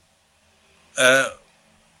by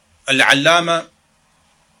Al-Allama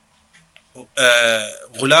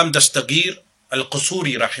Ghulam Dastagir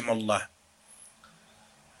Al-Qusuri rahimahullah.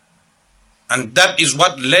 And that is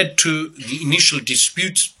what led to the initial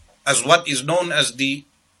disputes as what is known as the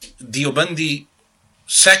Deobandi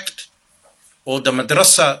sect or the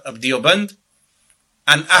madrasa of Deoband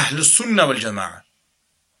and Ahl Sunnah wal Jama'ah,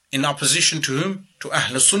 in opposition to whom? To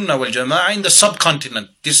Ahl Sunnah wal Jama'ah in the subcontinent.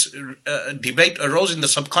 This debate arose in the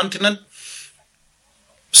subcontinent.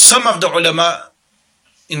 Some of the ulama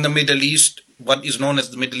in the Middle East, what is known as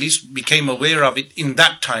the Middle East, became aware of it in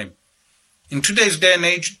that time. In today's day and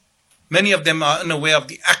age, many of them are unaware of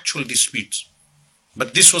the actual disputes.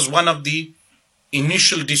 But this was one of the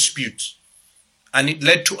initial disputes, and it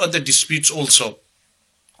led to other disputes also.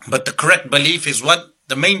 But the correct belief is what?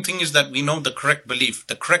 The main thing is that we know the correct belief.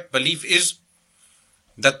 The correct belief is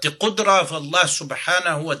that the qudra of Allah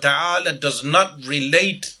subhanahu wa ta'ala does not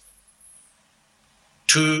relate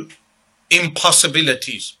to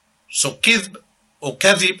impossibilities. So kidb or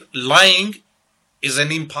kadhib, lying, is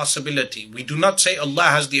an impossibility. We do not say Allah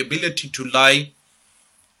has the ability to lie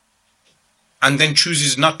and then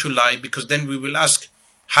chooses not to lie, because then we will ask,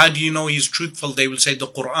 How do you know he's truthful? They will say the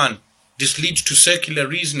Quran. This leads to circular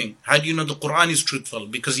reasoning. How do you know the Quran is truthful?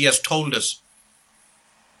 Because he has told us.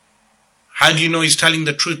 How do you know he's telling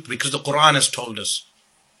the truth? Because the Quran has told us.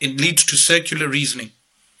 It leads to circular reasoning.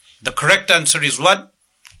 The correct answer is what?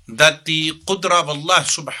 That the qudra of Allah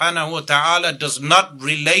subhanahu wa ta'ala does not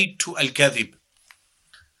relate to al-kadhib.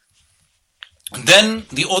 Then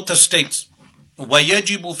the author states,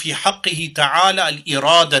 وَيَجِبُ فِي حَقِّهِ تَعَالَى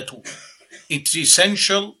الْإِرَادَةُ. It's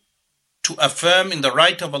essential to affirm in the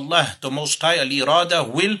right of Allah, the Most High,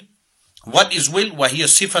 al-irada, will. What is will? وَهِيَ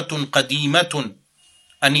صِفَةٌ قَدِيمَةٌ.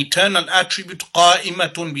 An eternal attribute,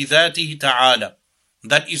 قَائِمَةٌ بِذَاتِهِ تَعَالَى.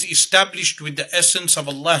 That is established with the essence of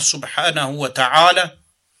Allah subhanahu wa ta'ala.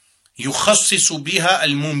 يُخَصِّصُ بِهَا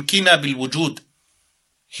الْمُمْكِنَ بِالْوُجُودِ.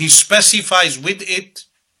 He specifies with it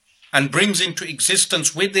and brings into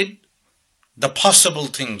existence with it the possible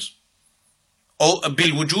things. Or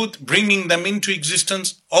bil-wujud, bringing them into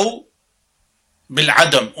existence, or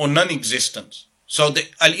bil-adam, or non-existence. So the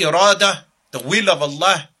al-irada, the will of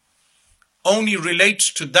Allah, only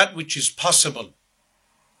relates to that which is possible.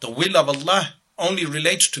 The will of Allah only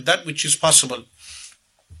relates to that which is possible.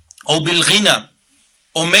 Or bil-ghina,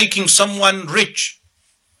 or making someone rich.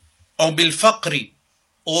 Or bil-faqri,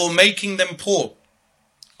 or making them poor.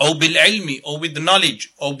 Or bil-ilmi, or with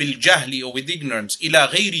knowledge. Or bil-jahli, or with ignorance. Ila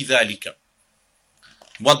ghayri dhalika.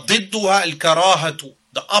 وَضِدُّهَا الْكَرَاهَةُ.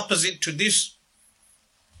 The opposite to this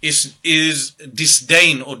is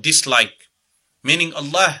disdain or dislike. Meaning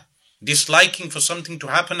Allah disliking for something to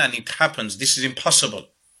happen and it happens. This is impossible.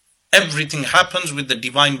 Everything happens with the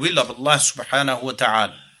divine will of Allah subhanahu wa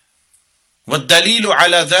ta'ala. وَالدَّلِيلُ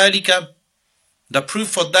عَلَى ذَلِكَ. The proof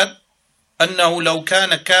for that, أَنَّهُ لَوْ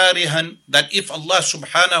كَانَ كَارِهًا. That if Allah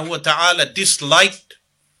subhanahu wa ta'ala disliked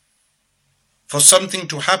for something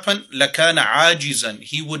to happen, لَكَانَ عَاجِزًا.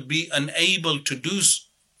 He would be unable to do,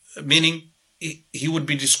 meaning he would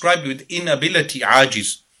be described with inability,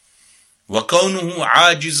 عاجز. وَكَوْنُهُ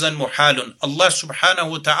عَاجِزًا مُحَالٌ. Allah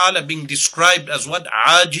subhanahu wa ta'ala being described as what?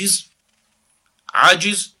 عاجز.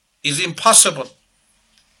 عاجز is impossible.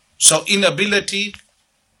 So inability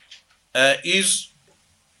is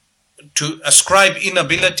to ascribe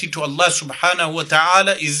inability to Allah subhanahu wa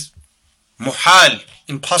ta'ala is muhal,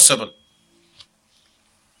 impossible.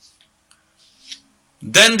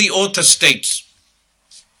 Then the author states,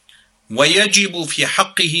 وَيَجِبُ فِي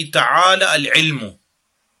حَقِّهِ تَعَالَى الْعِلْمُ.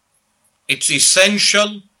 It's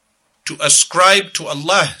essential to ascribe to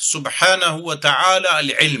Allah subhanahu wa ta'ala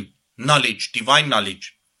al-ilm, knowledge, divine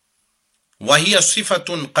knowledge. وَهِيَ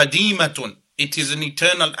صِفَةٌ قَدِيمَةٌ. It is an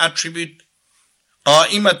eternal attribute,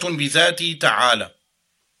 قَائِمَةٌ بِذَاتِهِ تَعَالَى,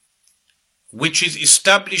 which is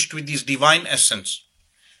established with his divine essence.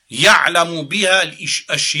 يَعْلَمُ بِهَا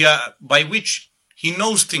الْأَشْيَاء. By which he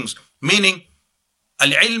knows things. Meaning,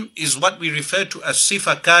 al-ilm is what we refer to as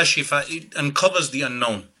sifa kashifa. It uncovers the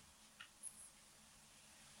unknown.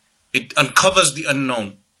 It uncovers the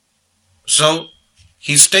unknown. So,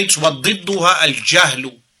 he states, وَضِدُّهَا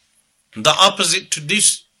الْجَهْلُ. The opposite to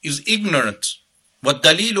this is ignorance.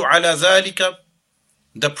 وَالدَّلِيلُ عَلَى ذَلِكَ.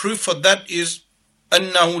 The proof for that is,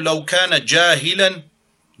 أَنَّهُ لَوْ كَانَ جَاهِلًا.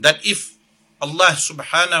 That if Allah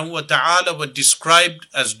subhanahu wa ta'ala were described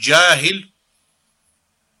as jahil,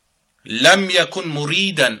 لَمْ يَكُنْ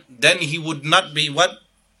مُرِيدًا. Then he would not be what?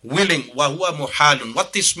 Willing. وَهُوَ مُحَالٌ.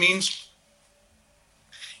 What this means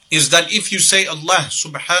is that if you say Allah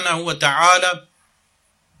subhanahu wa ta'ala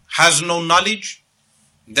has no knowledge,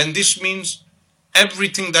 then this means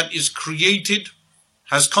everything that is created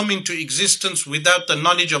has come into existence without the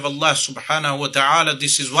knowledge of Allah subhanahu wa ta'ala.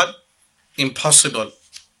 This is what? Impossible.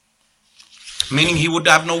 Meaning he would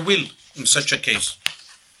have no will in such a case.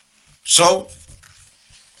 So,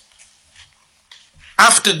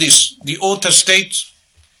 after this, the author states,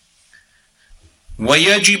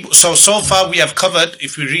 وَيَجِبُ. So far we have covered,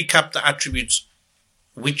 if we recap the attributes,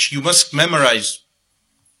 which you must memorize.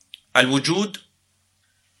 Al-wujud,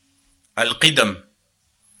 al-qidam,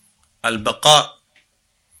 al-baqa,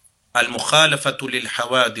 al-mukhalafatu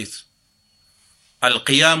lil-hawadith,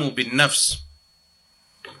 al-qiyamu bin-nafs,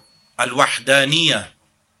 al-wahdaniyah.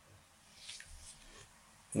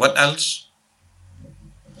 What else?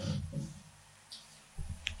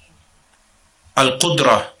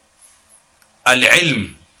 Al-Qudra,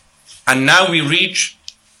 Al-Ilm. And now we reach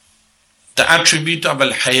the attribute of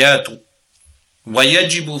Al-Hayatu.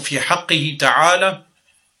 وَيَجِبُ فِي حَقِّهِ تَعَالَى.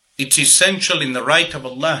 It's essential in the right of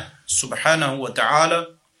Allah subhanahu wa ta'ala.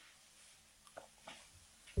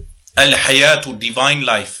 Al-Hayatu, divine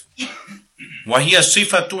life. وَهِيَ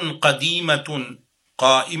صِفَةٌ قَدِيمَةٌ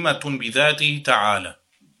قَائِمَةٌ بِذَاتِهِ تَعَالَى.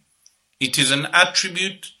 It is an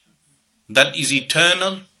attribute that is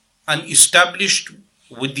eternal and established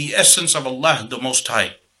with the essence of Allah the Most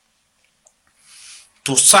High.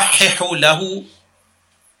 تُصَحِّحُ لَهُ,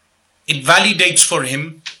 it validates for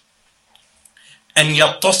him, أَنْ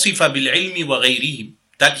يَتَّصِفَ بِالْعِلْمِ وَغَيْرِهِ,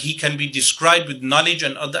 that he can be described with knowledge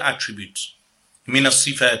and other attributes. مِنَ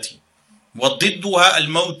الصِّفَاتِ وَضِدُّهَا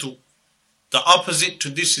الْمَوْتُ, the opposite to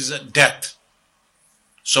this is death.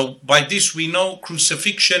 So by this we know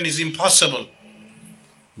crucifixion is impossible,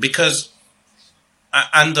 because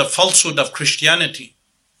and the falsehood of Christianity,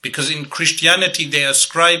 because in Christianity they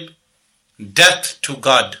ascribe death to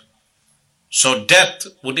God. So death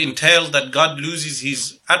would entail that God loses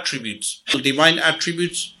his attributes, the divine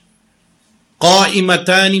attributes.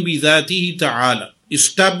 قَائِمَتَانِ بِذَاتِهِ تَعَالَى,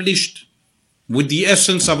 established with the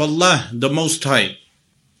essence of Allah the Most High.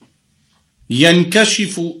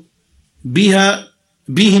 يَنْكَشِفُ بِهِمَا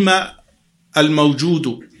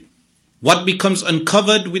الْمَوْجُودُ, what becomes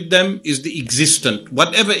uncovered with them is the existent.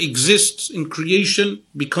 Whatever exists in creation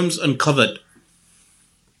becomes uncovered.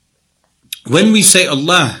 When we say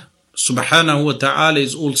Allah subhanahu wa ta'ala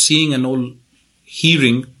is all seeing and all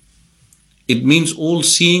hearing, it means all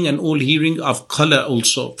seeing and all hearing of color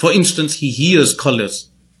also. For instance, he hears colors.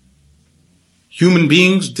 Human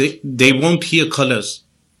beings, they won't hear colors.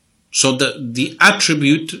 So the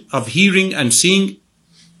attribute of hearing and seeing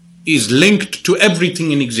is linked to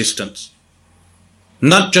everything in existence,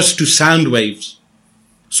 not just to sound waves.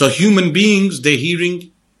 So human beings, their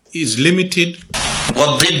hearing is limited.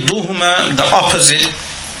 وَضِدُّهُمَا, the opposite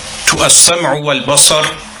to السَّمْعُ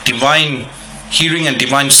وَالْبَصَرِ, divine hearing and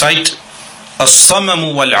divine sight.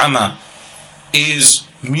 الصَّمَمُ وَالْعَمَى is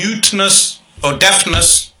muteness or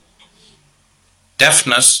deafness,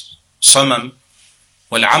 samam,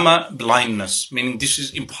 وَالْعَمَى, blindness, meaning this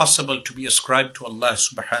is impossible to be ascribed to Allah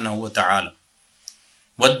subhanahu wa ta'ala.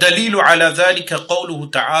 وَالدَّلِيلُ عَلَى ذَلِكَ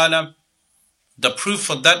قَوْلُهُ تَعَالَى, the proof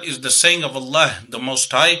for that is the saying of Allah the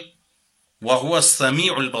Most High, وَهُوَ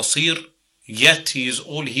السَّمِيعُ الْبَصِيرُ, yet he is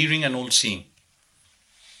all hearing and all seeing.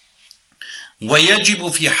 وَيَجِبُ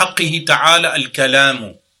فِي حَقِّهِ تَعَالَى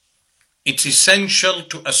الْكَلَامُ, it's essential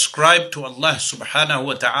to ascribe to Allah subhanahu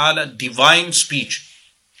wa ta'ala divine speech.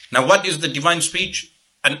 Now what is the divine speech?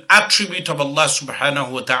 An attribute of Allah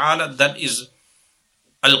subhanahu wa ta'ala that is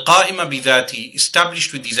al-qa'ima bidhati,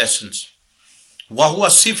 established with his essence. وَهُوَ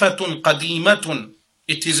صِفَةٌ قَدِيمَةٌ,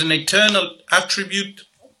 it is an eternal attribute.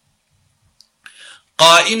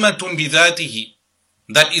 قَائِمَةٌ بِذَاتِهِ,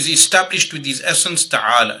 that is established with his essence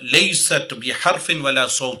ta'ala. لَيْسَتْ بِحَرْفٍ وَلَا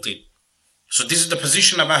صَوْتٍ. So this is the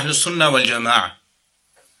position of Ahlul Sunnah wal Jama'ah,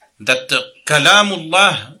 that the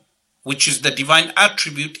Kalamullah, which is the divine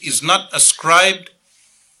attribute, is not ascribed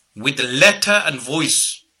with letter and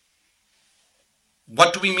voice.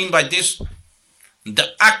 What do we mean by this?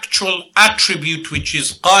 The actual attribute which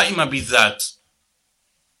is qa'ima bidhat.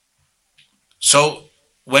 So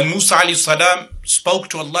when Musa alayhi salam spoke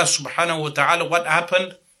to Allah subhanahu wa ta'ala, what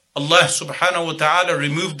happened? Allah subhanahu wa ta'ala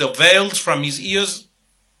removed the veils from his ears,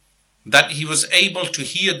 that he was able to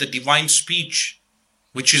hear the divine speech,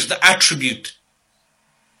 which is the attribute.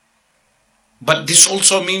 But this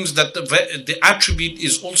also means that the attribute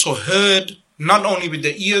is also heard not only with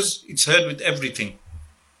the ears, it's heard with everything.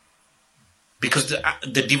 Because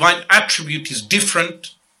the divine attribute is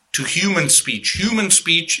different to human speech. Human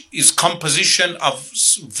speech is composition of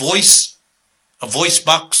voice, a voice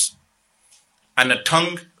box, and a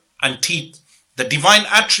tongue and teeth. The divine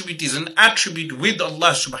attribute is an attribute with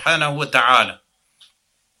Allah subhanahu wa ta'ala.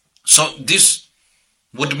 So this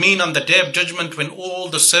would mean on the Day of Judgment, when all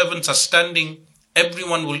the servants are standing,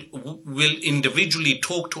 everyone will individually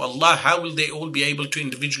talk to Allah. How will they all be able to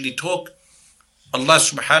individually talk? Allah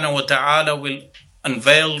subhanahu wa ta'ala will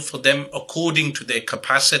unveil for them according to their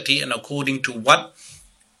capacity and according to what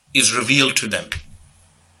is revealed to them.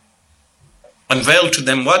 Unveil to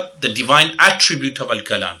them what? The divine attribute of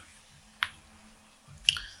al-kalam.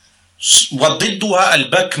 وَضِدُّهَا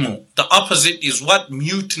الْبَكْمُ, the opposite is what?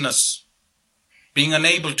 Muteness, being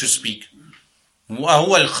unable to speak.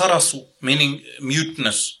 وَهُوَ الْخَرَسُ, meaning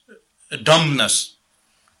muteness, dumbness.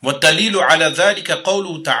 وَالدَّلِيلُ عَلَى ذَلِكَ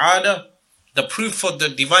قَوْلُهُ تَعَالَى, the proof for the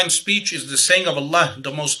divine speech is the saying of Allah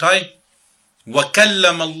the Most High,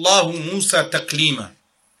 وَكَلَّمَ اللَّهُ مُوسَى تَكْلِيمًا,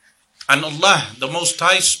 and Allah the Most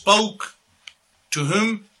High spoke to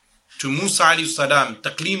whom? To Musa alayhi salam,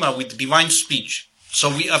 taklima, with divine speech. So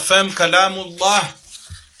we affirm kalamullah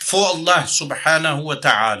for Allah subhanahu wa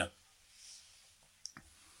ta'ala.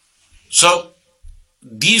 So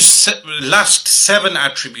these last 7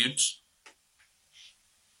 attributes,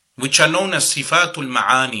 which are known as sifatul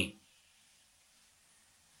ma'ani.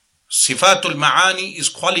 Sifatul ma'ani is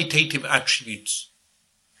qualitative attributes.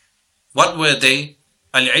 What were they?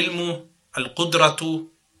 Al-ilmu, al-qudratu,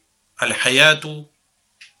 al-hayatu,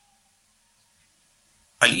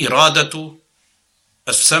 al-iradatu,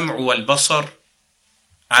 al-sam'u wal-basar,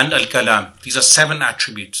 and al-kalam. These are 7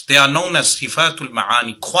 attributes. They are known as sifatul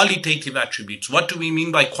ma'ani, qualitative attributes. What do we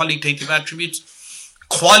mean by qualitative attributes?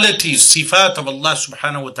 Qualities, sifat of Allah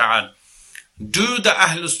subhanahu wa ta'ala. Do the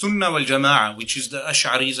Ahlul Sunnah wal Jama'ah, which is the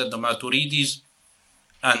Ash'aris and the Maturidis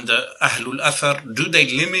and the Ahlul Athar, do they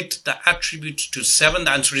limit the attributes to 7?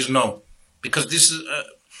 The answer is no. Because this is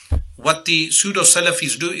what the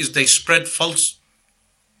pseudo-Salafis do, is they spread false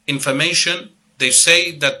information. They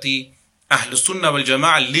say that the Ahlul Sunnah wal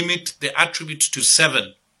Jama'ah limit the attributes to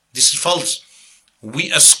 7. This is false.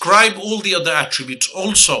 We ascribe all the other attributes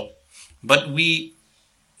also, but we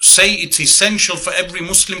say it's essential for every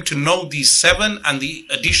Muslim to know these 7 and the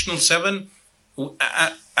additional 7,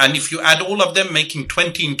 and if you add all of them, making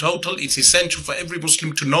 20 in total, it's essential for every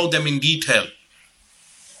Muslim to know them in detail,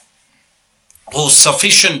 or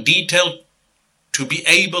sufficient detail to be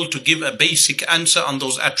able to give a basic answer on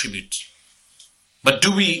those attributes. But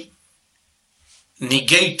do we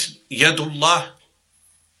negate Yadullah,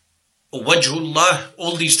 Wajhullah,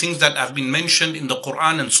 all these things that have been mentioned in the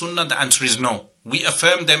Quran and Sunnah? The answer is no. We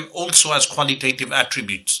affirm them also as qualitative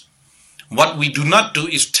attributes. What we do not do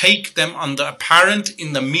is take them on the apparent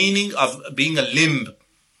in the meaning of being a limb.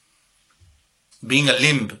 Being a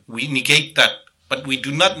limb, we negate that. But we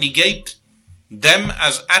do not negate them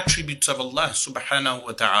as attributes of Allah subhanahu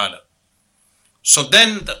wa ta'ala. So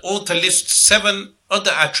then the author lists 7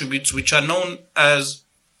 other attributes which are known as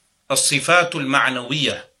as-sifatul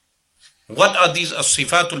ma'nawiyah. What are these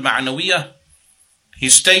as-sifatul ma'nawiyah? He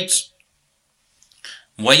states,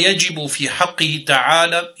 وَيَجِبُ فِي حَقِّهِ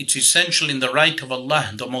تَعَالَى, it's essential in the right of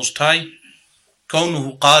Allah the Most High,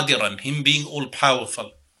 كَوْنُهُ قَادِرًا, Him being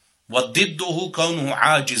all-powerful. وَضِدُّهُ كَوْنُهُ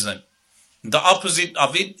عَاجِزًا, the opposite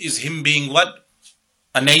of it is Him being what?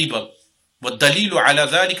 Unable. وَالدَّلِيلُ عَلَى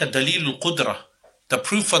ذَلِكَ دَلِيلُ الْقُدْرَةِ, the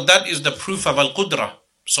proof for that is the proof of Al-Qudra.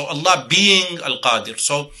 So Allah being Al-Qadir.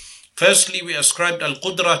 So firstly we ascribed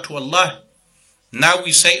Al-Qudra to Allah. Now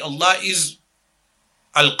we say Allah is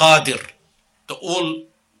Al-Qadir, the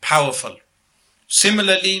all-powerful.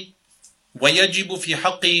 Similarly, وَيَجِبُ فِي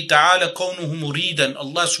حَقِّهِ تَعَالَى كَوْنُهُ مُرِيدًا,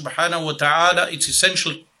 Allah subhanahu wa ta'ala, it's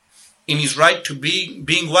essential in His right to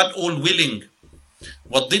being what? All-willing.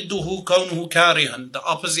 وَضِدُّهُ كَوْنُهُ كَارِهًا, the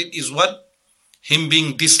opposite is what? Him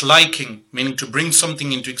being disliking, meaning to bring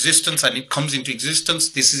something into existence and it comes into existence.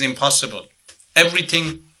 This is impossible.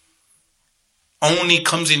 Everything only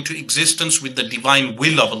comes into existence with the divine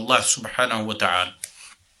will of Allah subhanahu wa ta'ala.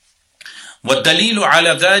 وَالدَّلِيلُ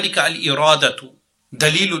عَلَى ذَلِكَ الْإِرَادَةُ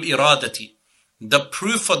دَلِيلُ الْإِرَادَةِ, the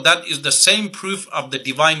proof for that is the same proof of the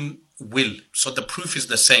divine will. So the proof is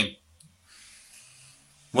the same.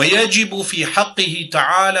 وَيَجِبُ فِي حَقِّهِ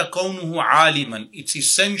تَعَالَى كَوْنُهُ عَالِمًا, it's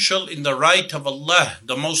essential in the right of Allah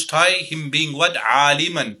the Most High, Him being what?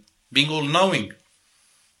 عَالِمًا, being all-knowing.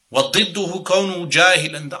 وَضِدُّهُ كَوْنُهُ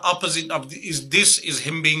جَاهِلًا, the opposite of this is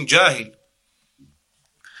Him being jahil.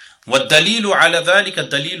 وَالدَّلِيلُ عَلَى ذَلِكَ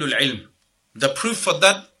دَلِيلُ الْعِلْمِ, the proof for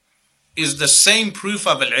that is the same proof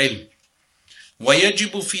of al-ilm.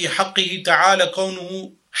 وَيَجِبُ فِي حَقِّهِ تَعَالَى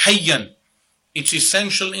كَوْنُهُ حَيًّا, it's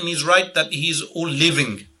essential in His right that He is all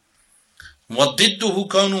living. وَضِدُّهُ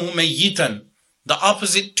كَوْنُهُ مَيِّتًا, the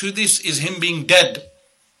opposite to this is Him being dead.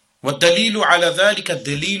 وَالدَّلِيلُ عَلَى ذَلِكَ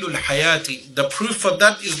دَلِيلُ الْحَيَاةِ, the proof for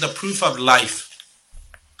that is the proof of life.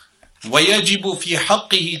 وَيَجِبُ فِي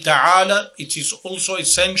حَقِّهِ تَعَالَى, it is also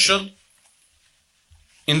essential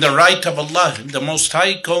in the right of Allah the Most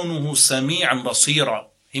High, كَوْنُهُ سَمِيعًا بَصِيرًا,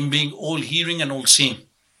 Him being all hearing and all seeing.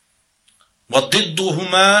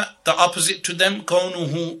 وَضِدُّهُمَا, the opposite to them,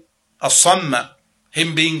 كَوْنُهُ أَصَمَّ,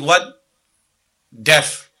 Him being what?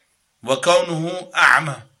 Deaf. وَكَوْنُهُ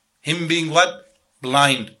أَعْمَى, Him being what?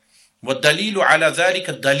 Blind. وَالدَّلِيلُ عَلَى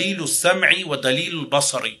ذَلِكَ دَلِيلُ السَّمْعِ وَدَلِيلُ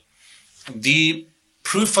الْبَصَرِ, the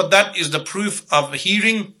proof for that is the proof of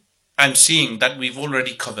hearing and seeing that we've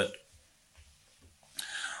already covered.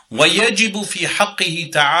 وَيَجِبُ فِي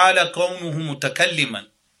حَقِّهِ تَعَالَى كَوْنُهُ مُتَكَلِّمًا,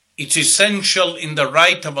 it's essential in the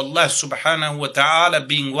right of Allah subhanahu wa ta'ala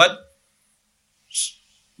being what?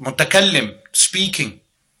 Mutakallim, speaking.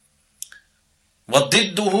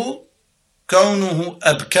 وَضِدُّهُ كَوْنُهُ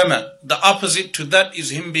أَبْكَمًا, the opposite to that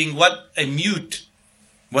is Him being what? A mute.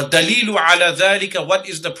 وَالدَّلِيلُ عَلَى ذَلِكَ, what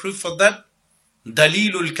is the proof for that?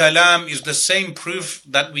 دَلِيلُ الْكَلَامِ is the same proof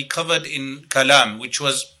that we covered in Kalam, which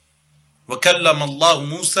was وَكَلَّمَ اللَّهُ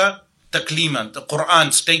مُوسَى تَكْلِيمًا, the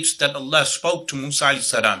Quran states that Allah spoke to Musa alayhi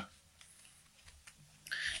salam.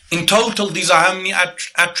 In total, these are how many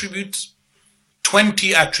attributes?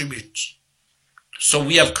 20 attributes. So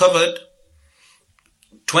we have covered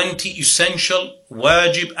 20 essential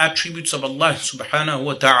wajib attributes of Allah subhanahu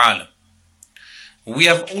wa ta'ala. We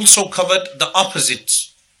have also covered the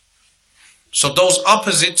opposites. So those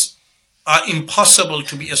opposites are impossible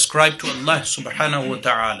to be ascribed to Allah subhanahu wa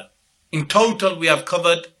ta'ala. In total, we have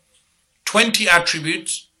covered 20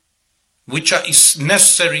 attributes which are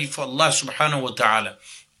necessary for Allah subhanahu wa ta'ala.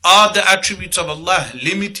 Are the attributes of Allah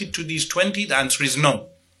limited to these 20? The answer is no.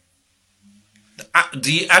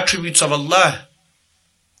 The attributes of Allah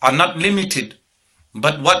are not limited.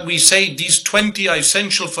 But what we say, these 20 are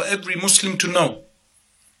essential for every Muslim to know,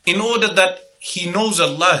 in order that he knows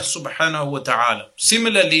Allah subhanahu wa ta'ala.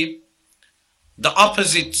 Similarly, the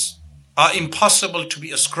opposites are impossible to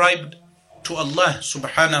be ascribed to Allah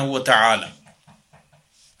subhanahu wa ta'ala.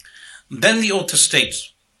 Then the author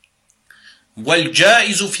states,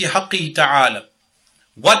 وَالْجَائِزُ فِي حَقِّهِ تَعَالَى.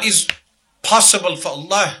 What is possible for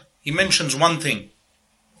Allah? He mentions one thing.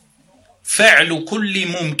 فَعْلُ كُلِّ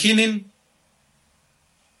مُمْكِنٍ.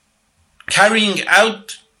 Carrying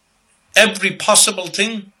out every possible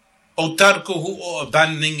thing, أو تَرْكُهُ, or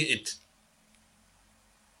abandoning it.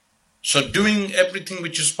 So doing everything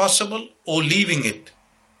which is possible or leaving it.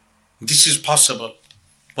 This is possible.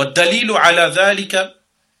 وَالدَّلِيلُ عَلَى ذَلِكَ.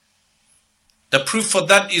 The proof for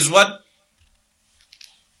that is what?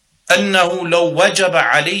 أَنَّهُ لَوْ وَجَبَ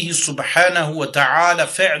عَلَيْهِ سُبْحَانَهُ وَتَعَالَى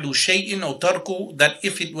فَعْلُ شَيْءٍ أَوْ تَرْكُهُ. That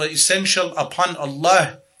if it were essential upon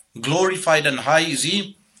Allah, glorified and high is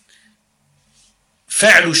He,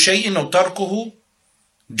 فَعْلُ شَيْءٍ أَوْ تَرْكُهُ,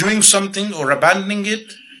 doing something or abandoning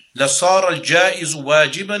it, لَصَارَ الْجَائِزُ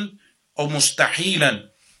وَاجِبًا أَوْ مُسْتَحِيلًا.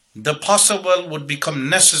 The possible would become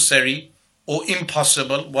necessary or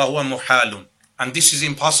impossible, وَهُوَ مُحَالٌ. And this is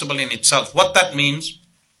impossible in itself. What that means?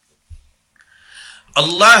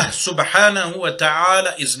 Allah subhanahu wa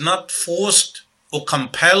ta'ala is not forced or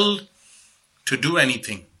compelled to do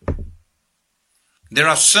anything. There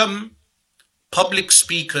are some public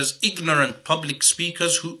speakers, ignorant public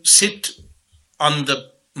speakers, who sit on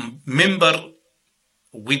the mimbar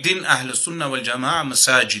within Ahl Sunnah wal Jama'ah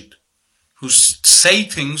masajid, who say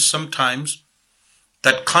things sometimes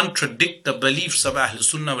that contradict the beliefs of Ahl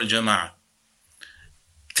Sunnah wal Jama'ah.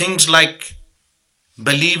 Things like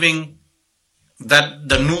believing that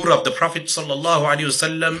the nur of the Prophet sallallahu alaihi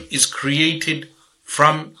wasallam is created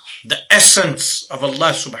from the essence of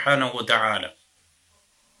Allah subhanahu wa ta'ala.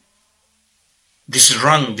 This is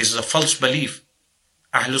wrong. This is a false belief.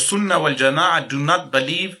 Ahl Sunnah wal Jama'ah do not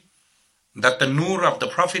believe that the nur of the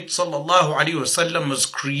Prophet sallallahu alaihi wasallam was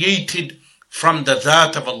created from the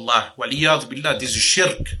dhat of Allah. Waliyadh billah, this is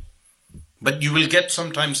shirk. But you will get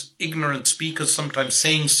sometimes ignorant speakers sometimes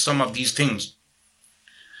saying some of these things.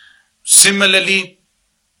 Similarly,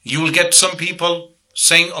 you will get some people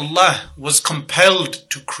saying Allah was compelled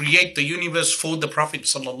to create the universe for the Prophet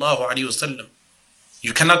sallallahu alaihi wasallam.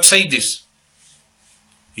 You cannot say this.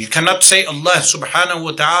 You cannot say Allah subhanahu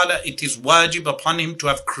wa ta'ala, it is wajib upon him to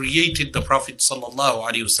have created the Prophet sallallahu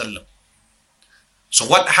alaihi wasallam. So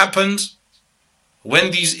what happens when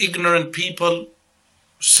these ignorant people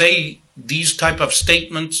say these type of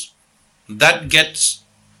statements? That gets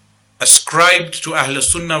ascribed to Ahl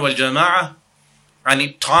Sunnah wal Jama'ah, and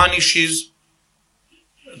it tarnishes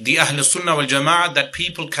the Ahl Sunnah wal Jama'ah, that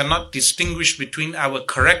people cannot distinguish between our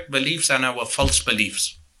correct beliefs and our false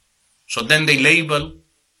beliefs. So then they label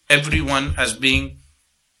everyone as being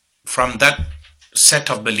from that set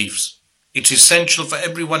of beliefs. It's essential for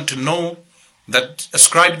everyone to know that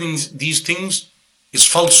ascribing these things is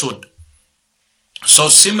falsehood. So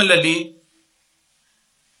similarly,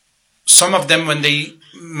 some of them, when they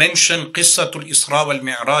mention Qissatul Isra wal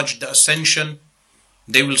Mi'raj, the ascension,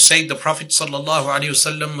 they will say the Prophet sallallahu alaihi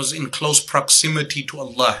wasallam was in close proximity to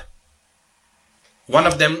Allah. One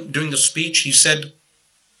of them, during the speech, he said,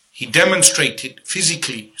 he demonstrated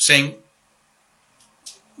physically, saying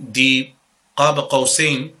the Qaba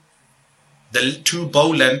Qawsain, the two bow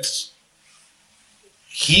lengths,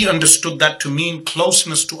 he understood that to mean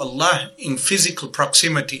closeness to Allah in physical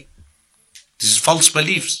proximity. This is false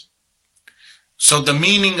beliefs. So the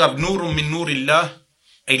meaning of Nurun min Nurillah,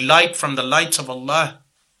 a light from the lights of Allah,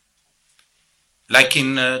 like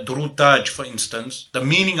in Durud Taj for instance, the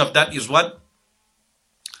meaning of that is what?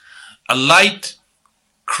 A light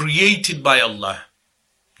created by Allah.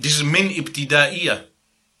 This is min ibtida'iyah.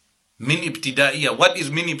 Min ibtida'iyah. What is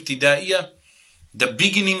min ibtida'iyah? The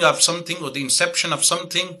beginning of something or the inception of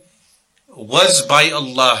something was by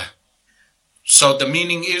Allah. So the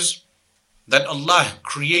meaning is that Allah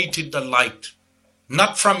created the light,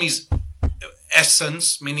 not from His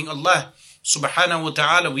essence, meaning Allah subhanahu wa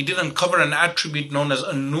ta'ala. We didn't cover an attribute known as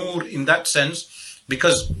a nur in that sense,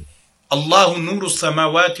 because Allahu nuru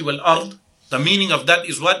samawati wal ard. The meaning of that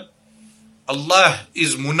is what? Allah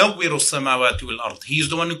is munawwiru samawati wal ard. He is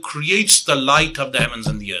the one who creates the light of the heavens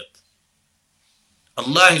and the earth.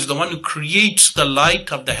 Allah is the one who creates the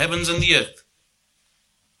light of the heavens and the earth.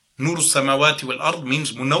 Nuru samawati wal ard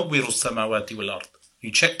means munawwiru samawati wal ard.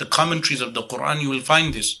 You check the commentaries of the Quran, you will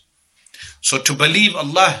find this. So to believe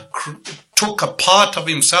Allah took a part of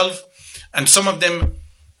Himself, and some of them,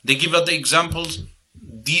 they give other examples,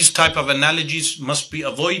 these type of analogies must be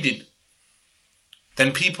avoided.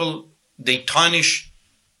 Then people, they tarnish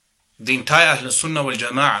the entire Ahl Sunnah wal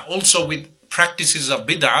Jama'ah. Also with practices of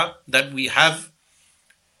bid'ah that we have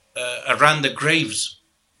around the graves.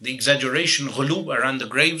 The exaggeration, ghulub around the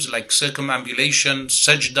graves, like circumambulation,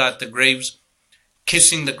 sajda at the graves,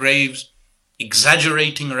 kissing the graves,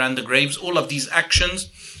 exaggerating around the graves, all of these actions,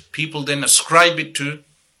 people then ascribe it to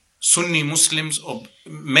Sunni Muslims or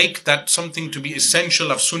make that something to be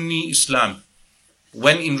essential of Sunni Islam,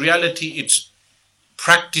 when in reality it's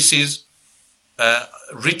practices,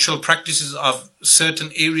 ritual practices of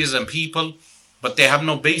certain areas and people, but they have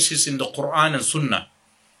no basis in the Quran and Sunnah.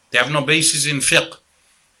 They have no basis in fiqh.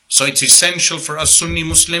 So it's essential for us Sunni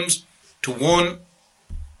Muslims to warn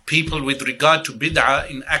people with regard to bid'ah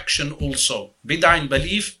in action also. Bid'ah in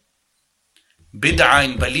belief,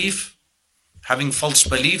 having false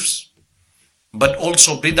beliefs, but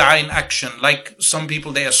also bid'ah in action. Like some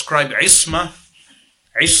people, they ascribe isma.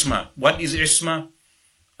 What is isma?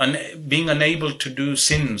 Being unable to do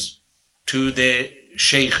sins to their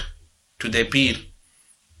sheikh, to their peer.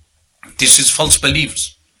 This is false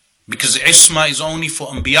beliefs, because isma is only for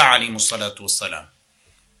Anbiya alayhimu salatu wassalam.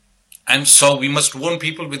 And so we must warn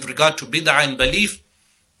people with regard to bid'ah in belief,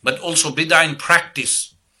 but also bid'ah in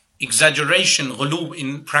practice, exaggeration, ghulub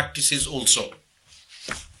in practices also.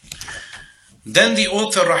 Then the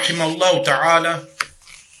author, rahimahullah ta'ala,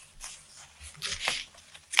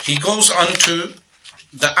 he goes on to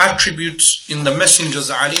the attributes in the messengers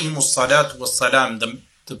alayhimu salatu wassalam,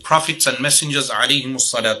 the prophets and messengers alayhimu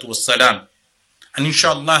salatu wassalam. And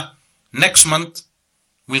inshallah, next month,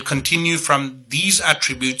 we'll continue from these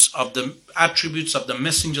attributes of the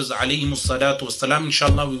messengers alayhimu salatu wassalam.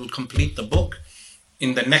 Inshallah, we will complete the book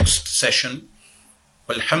in the next session.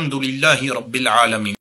 Walhamdulillahi Rabbil Alameen.